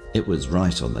 It was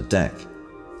right on the deck.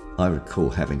 I recall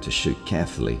having to shoot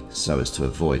carefully so as to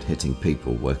avoid hitting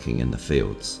people working in the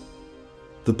fields.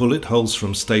 The bullet holes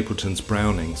from Stapleton's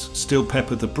Brownings still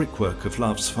peppered the brickwork of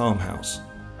Love's farmhouse.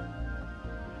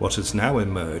 What has now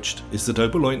emerged is that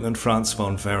Oberleutnant Franz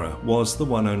von Werra was the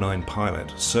 109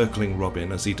 pilot circling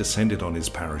Robin as he descended on his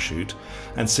parachute,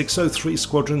 and 603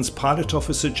 Squadron's pilot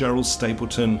officer Gerald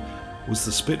Stapleton was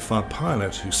the Spitfire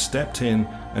pilot who stepped in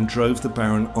and drove the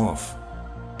Baron off,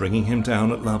 bringing him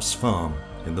down at Love's farm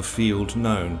in the field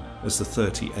known as the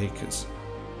 30 Acres.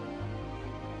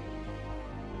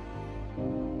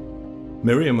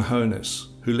 Miriam Honus,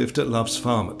 who lived at Love's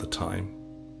farm at the time,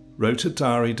 wrote a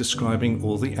diary describing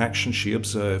all the action she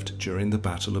observed during the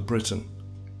Battle of Britain.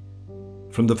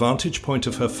 From the vantage point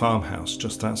of her farmhouse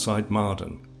just outside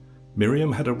Marden,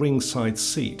 Miriam had a ringside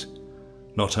seat,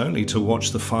 not only to watch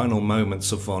the final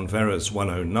moments of von Werra's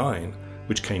 109,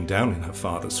 which came down in her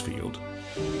father's field,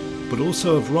 but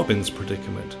also of Robin's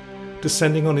predicament,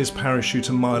 descending on his parachute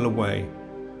a mile away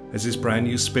as his brand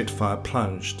new Spitfire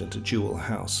plunged into Jewel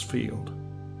House Field.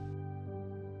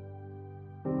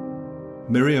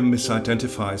 Miriam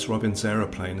misidentifies Robin's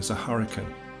aeroplane as a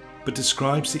Hurricane, but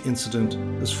describes the incident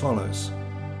as follows.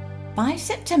 By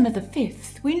September the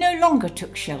 5th, we no longer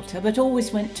took shelter, but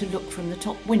always went to look from the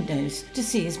top windows to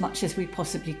see as much as we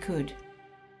possibly could.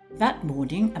 That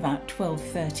morning, about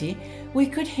 12:30, we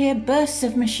could hear bursts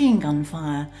of machine gun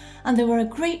fire, and there were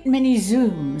a great many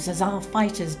zooms as our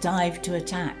fighters dived to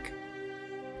attack.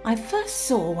 I first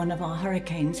saw one of our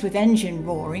Hurricanes with engine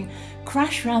roaring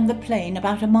crash round the plane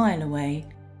about a mile away.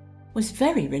 Was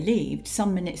very relieved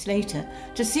some minutes later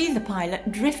to see the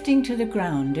pilot drifting to the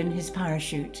ground in his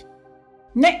parachute.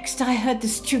 Next I heard the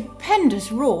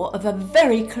stupendous roar of a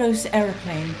very close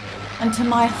aeroplane, and to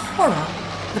my horror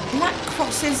the black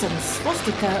crosses and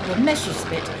swastika of a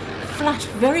Messerschmitt flashed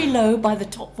very low by the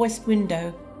top west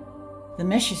window. The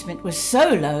Messerschmitt was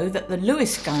so low that the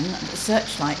Lewis gun and the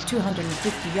searchlight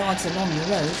 250 yards along the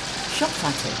road shot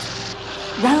at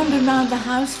it. Round and round the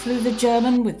house flew the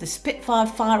German with the Spitfire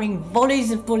firing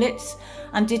volleys of bullets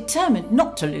and determined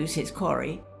not to lose his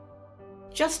quarry.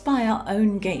 Just by our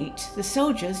own gate, the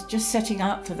soldiers just setting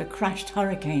out for the crashed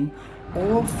Hurricane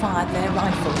all fired their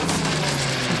rifles.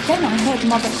 And then I heard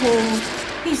Mother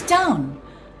call, "He's down!"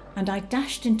 And I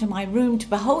dashed into my room to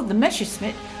behold the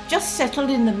Messerschmitt just settled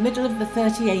in the middle of the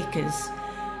 30 acres.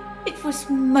 It was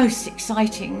most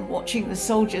exciting watching the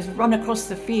soldiers run across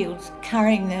the fields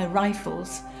carrying their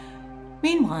rifles.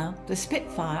 Meanwhile, the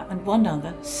Spitfire and one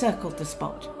other circled the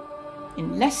spot.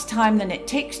 In less time than it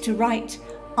takes to write,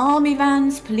 army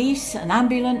vans, police, an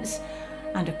ambulance,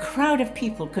 and a crowd of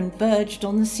people converged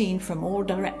on the scene from all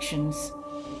directions.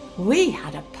 We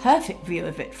had a perfect view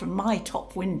of it from my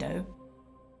top window.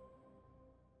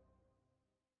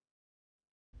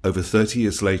 Over 30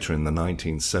 years later in the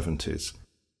 1970s,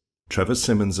 Trevor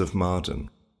Simmons of Marden,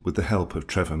 with the help of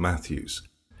Trevor Matthews,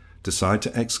 decide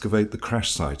to excavate the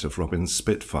crash site of Robin's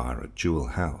Spitfire at Jewel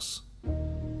House.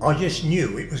 I just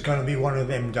knew it was going to be one of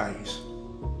them days.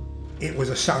 It was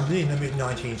a Sunday in the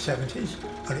mid-1970s,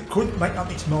 and it couldn't make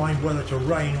up its mind whether to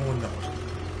rain or not.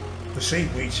 The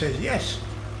seaweed says yes,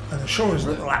 and as sure as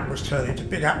little apples turn into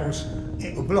big apples,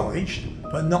 it obliged,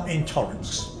 but not in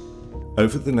torrents.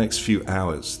 Over the next few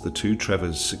hours, the two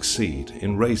Trevors succeed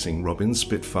in raising Robin's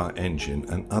Spitfire engine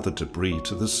and other debris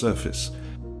to the surface.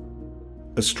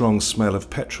 A strong smell of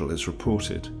petrol is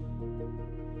reported.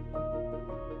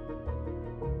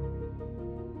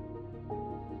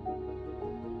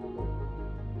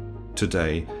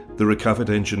 Today, the recovered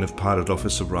engine of Pilot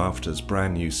Officer Rafter's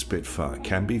brand new Spitfire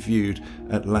can be viewed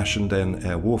at Lashenden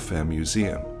Air Warfare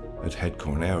Museum at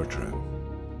Headcorn Aerodrome.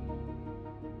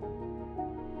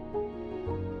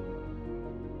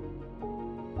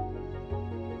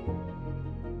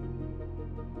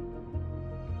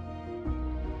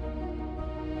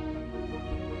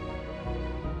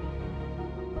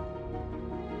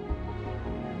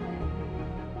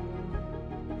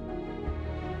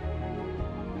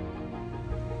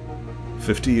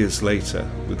 "50 years later,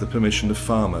 with the permission of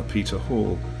farmer Peter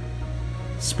Hall,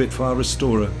 Spitfire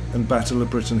restorer and Battle of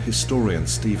Britain historian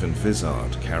Stephen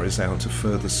Vizard carries out a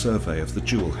further survey of the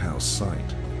Jewel House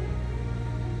site.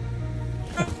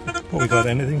 Have we got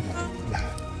anything?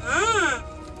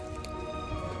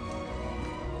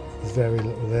 There's very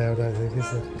little there, I don't think,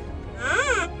 is there?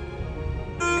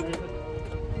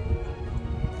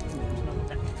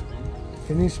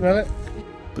 Can you smell it?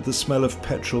 But the smell of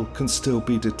petrol can still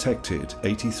be detected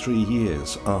 83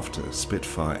 years after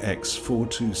Spitfire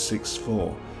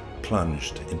X4264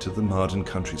 plunged into the Marden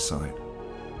countryside.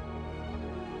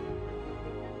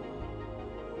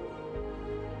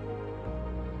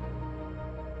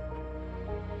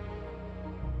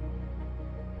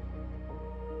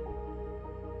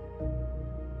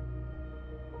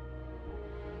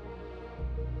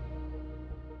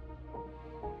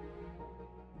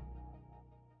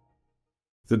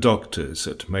 The doctors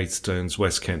at Maidstone's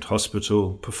West Kent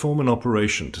Hospital perform an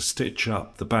operation to stitch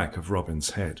up the back of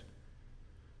Robin's head.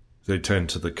 They tend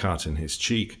to the cut in his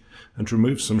cheek and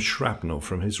remove some shrapnel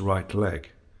from his right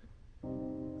leg.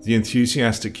 The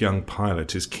enthusiastic young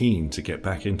pilot is keen to get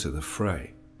back into the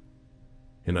fray.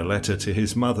 In a letter to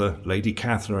his mother, Lady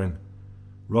Catherine,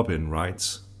 Robin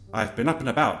writes, "I've been up and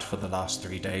about for the last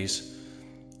 3 days.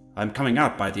 I'm coming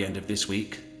out by the end of this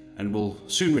week, and will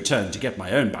soon return to get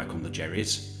my own back on the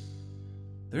Jerrys.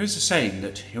 There is a saying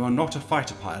that you are not a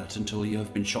fighter pilot until you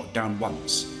have been shot down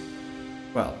once.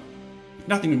 Well, you've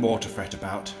nothing more to fret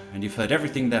about, and you've heard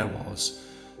everything there was,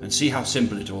 and see how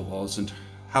simple it all was, and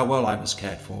how well I was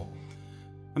cared for.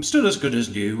 I'm still as good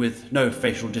as new, with no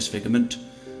facial disfigurement.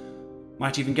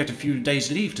 Might even get a few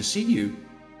days' leave to see you.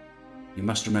 You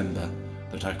must remember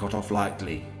that I got off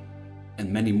lightly,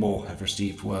 and many more have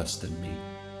received worse than me."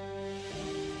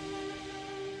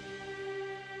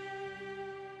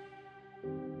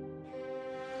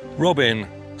 Robin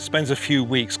spends a few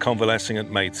weeks convalescing at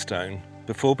Maidstone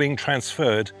before being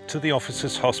transferred to the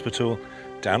officers' hospital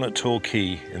down at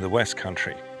Torquay in the West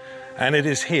Country. And it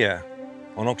is here,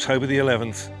 on October the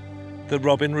 11th, that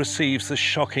Robin receives the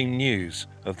shocking news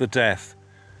of the death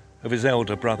of his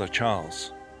elder brother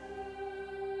Charles.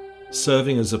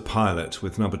 Serving as a pilot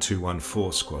with No.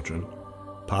 214 Squadron,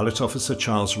 Pilot Officer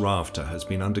Charles Rafter has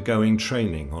been undergoing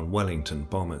training on Wellington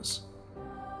bombers.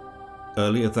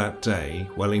 Earlier that day,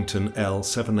 Wellington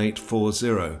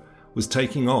L7840 was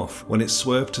taking off when it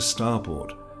swerved to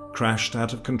starboard, crashed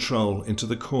out of control into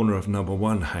the corner of No.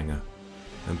 1 hangar,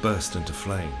 and burst into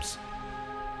flames.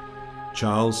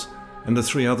 Charles, and the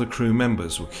 3 other crew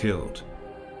members were killed,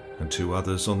 and 2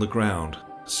 others on the ground,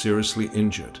 seriously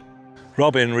injured.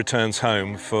 Robin returns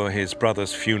home for his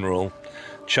brother's funeral.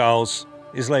 Charles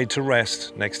is laid to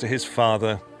rest next to his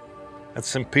father at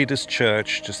St. Peter's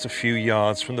Church, just a few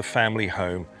yards from the family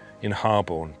home in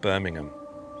Harborne, Birmingham.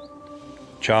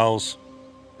 Charles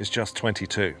is just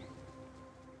 22.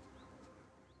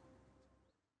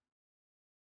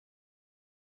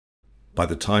 By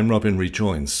the time Robin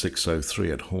rejoins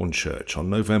 603 at Hornchurch on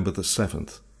November the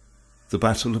 7th, the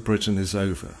Battle of Britain is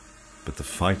over, but the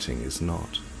fighting is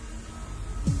not.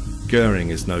 Goering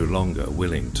is no longer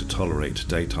willing to tolerate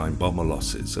daytime bomber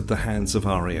losses at the hands of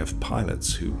RAF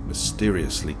pilots who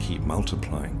mysteriously keep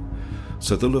multiplying,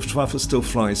 so the Luftwaffe still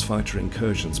flies fighter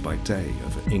incursions by day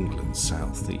over England's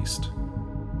southeast.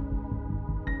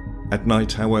 At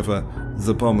night, however,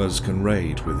 the bombers can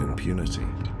raid with impunity.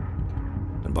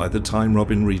 And by the time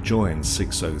Robin rejoins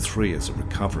 603 as a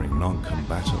recovering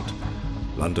non-combatant,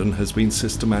 London has been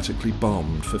systematically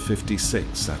bombed for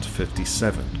 56 out of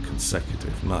 57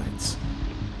 consecutive nights.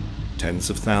 Tens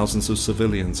of thousands of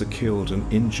civilians are killed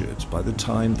and injured by the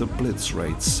time the Blitz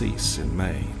raids cease in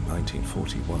May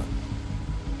 1941.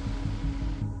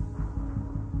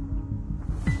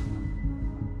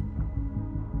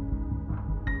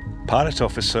 Pilot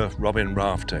officer Robin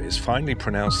Rafter is finally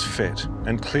pronounced fit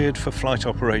and cleared for flight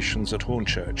operations at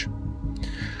Hornchurch.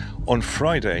 On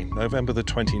Friday, November the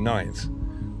 29th,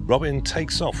 Robin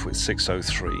takes off with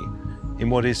 603 in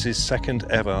what is his second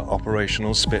ever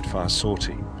operational Spitfire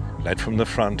sortie, led from the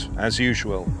front, as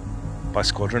usual, by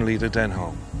Squadron Leader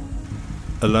Denholm.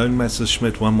 A lone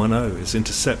Messerschmitt 110 is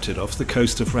intercepted off the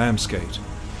coast of Ramsgate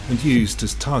and used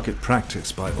as target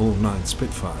practice by all 9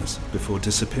 Spitfires before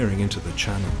disappearing into the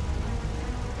Channel.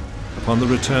 Upon the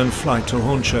return flight to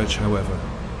Hornchurch, however,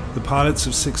 the pilots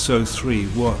of 603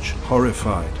 watch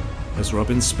horrified as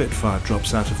Robin's Spitfire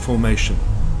drops out of formation,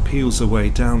 peels away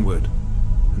downward,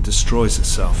 and destroys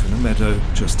itself in a meadow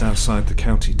just outside the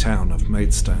county town of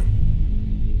Maidstone.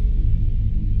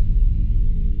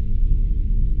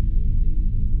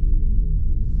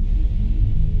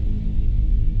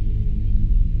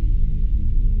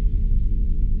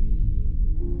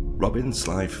 Robin's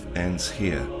life ends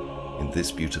here, in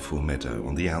this beautiful meadow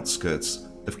on the outskirts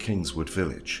of Kingswood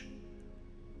Village.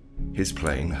 His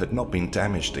plane had not been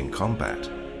damaged in combat,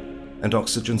 and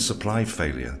oxygen supply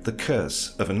failure, the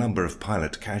curse of a number of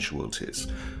pilot casualties,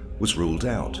 was ruled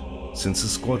out since the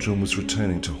squadron was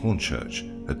returning to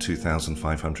Hornchurch at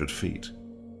 2,500 feet.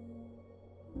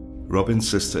 Robin's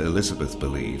sister Elizabeth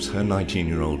believes her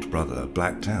 19-year-old brother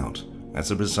blacked out as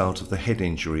a result of the head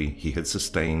injury he had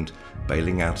sustained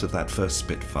bailing out of that first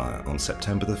Spitfire on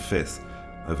September the 5th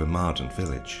over Marden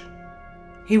Village.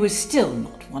 He was still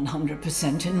not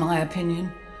 100% in my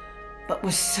opinion, but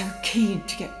was so keen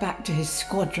to get back to his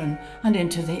squadron and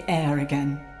into the air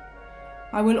again.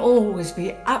 I will always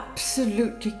be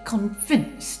absolutely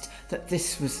convinced that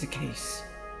this was the case.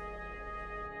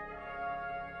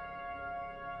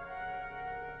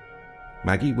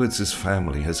 Maggie Woods'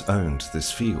 family has owned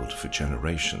this field for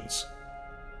generations.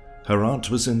 Her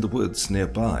aunt was in the woods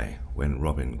nearby when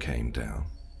Robin came down.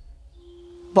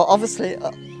 But obviously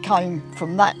it came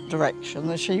from that direction,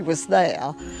 and she was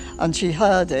there, and she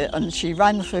heard it, and she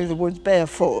ran through the woods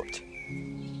barefoot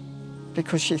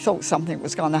because she thought something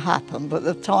was going to happen. But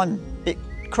the time it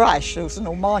crashed, there was an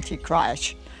almighty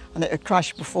crash, and it had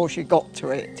crashed before she got to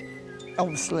it.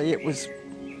 Obviously it was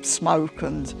smoke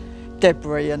and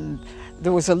debris, and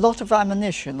there was a lot of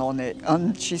ammunition on it,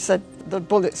 and she said the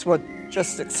bullets were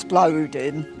just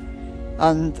exploding.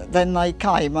 And then they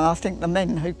came, and I think the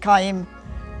men who came,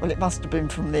 well, it must have been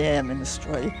from the Air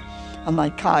Ministry, and they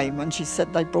came, and she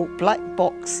said they brought black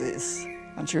boxes,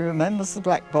 and she remembers the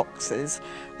black boxes,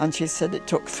 and she said it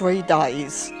took 3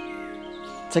 days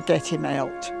to get him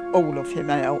out, all of him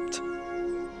out.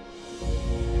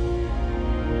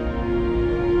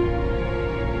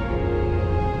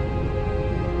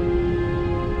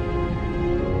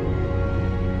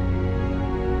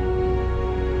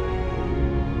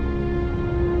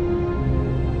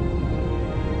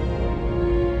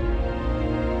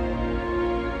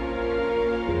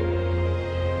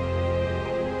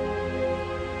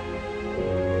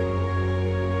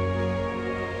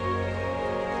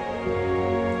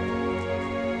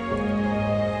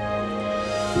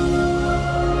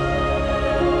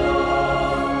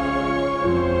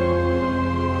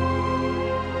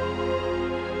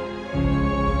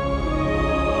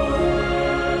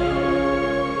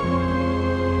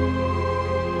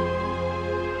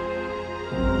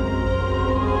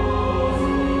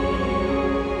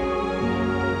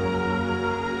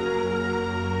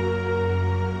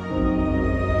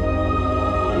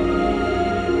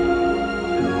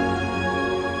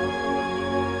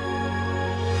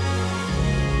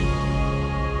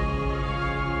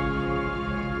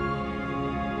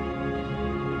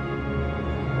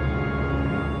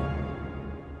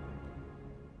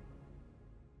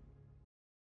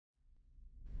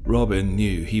 Robin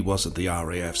knew he wasn't the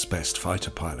RAF's best fighter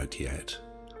pilot yet,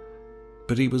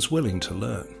 but he was willing to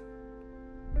learn.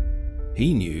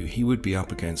 He knew he would be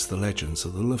up against the legends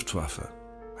of the Luftwaffe,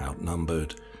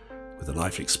 outnumbered, with a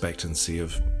life expectancy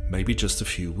of maybe just a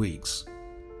few weeks.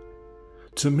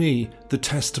 To me, the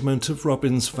testament of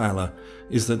Robin's valour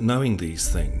is that knowing these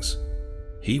things,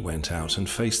 he went out and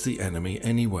faced the enemy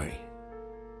anyway.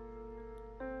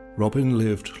 Robin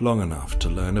lived long enough to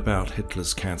learn about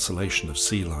Hitler's cancellation of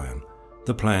Sea Lion,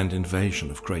 the planned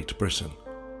invasion of Great Britain.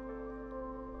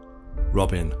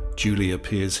 Robin duly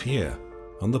appears here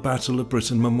on the Battle of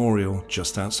Britain Memorial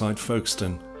just outside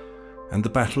Folkestone and the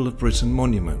Battle of Britain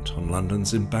Monument on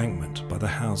London's embankment by the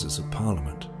Houses of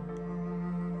Parliament.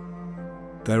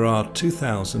 There are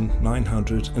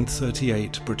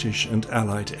 2,938 British and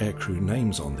Allied aircrew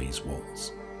names on these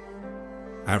walls.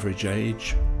 Average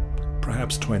age,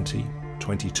 perhaps 20,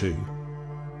 22.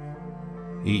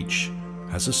 Each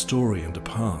has a story and a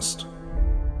past,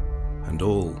 and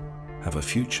all have a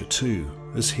future too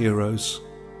as heroes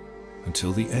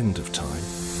until the end of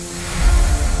time.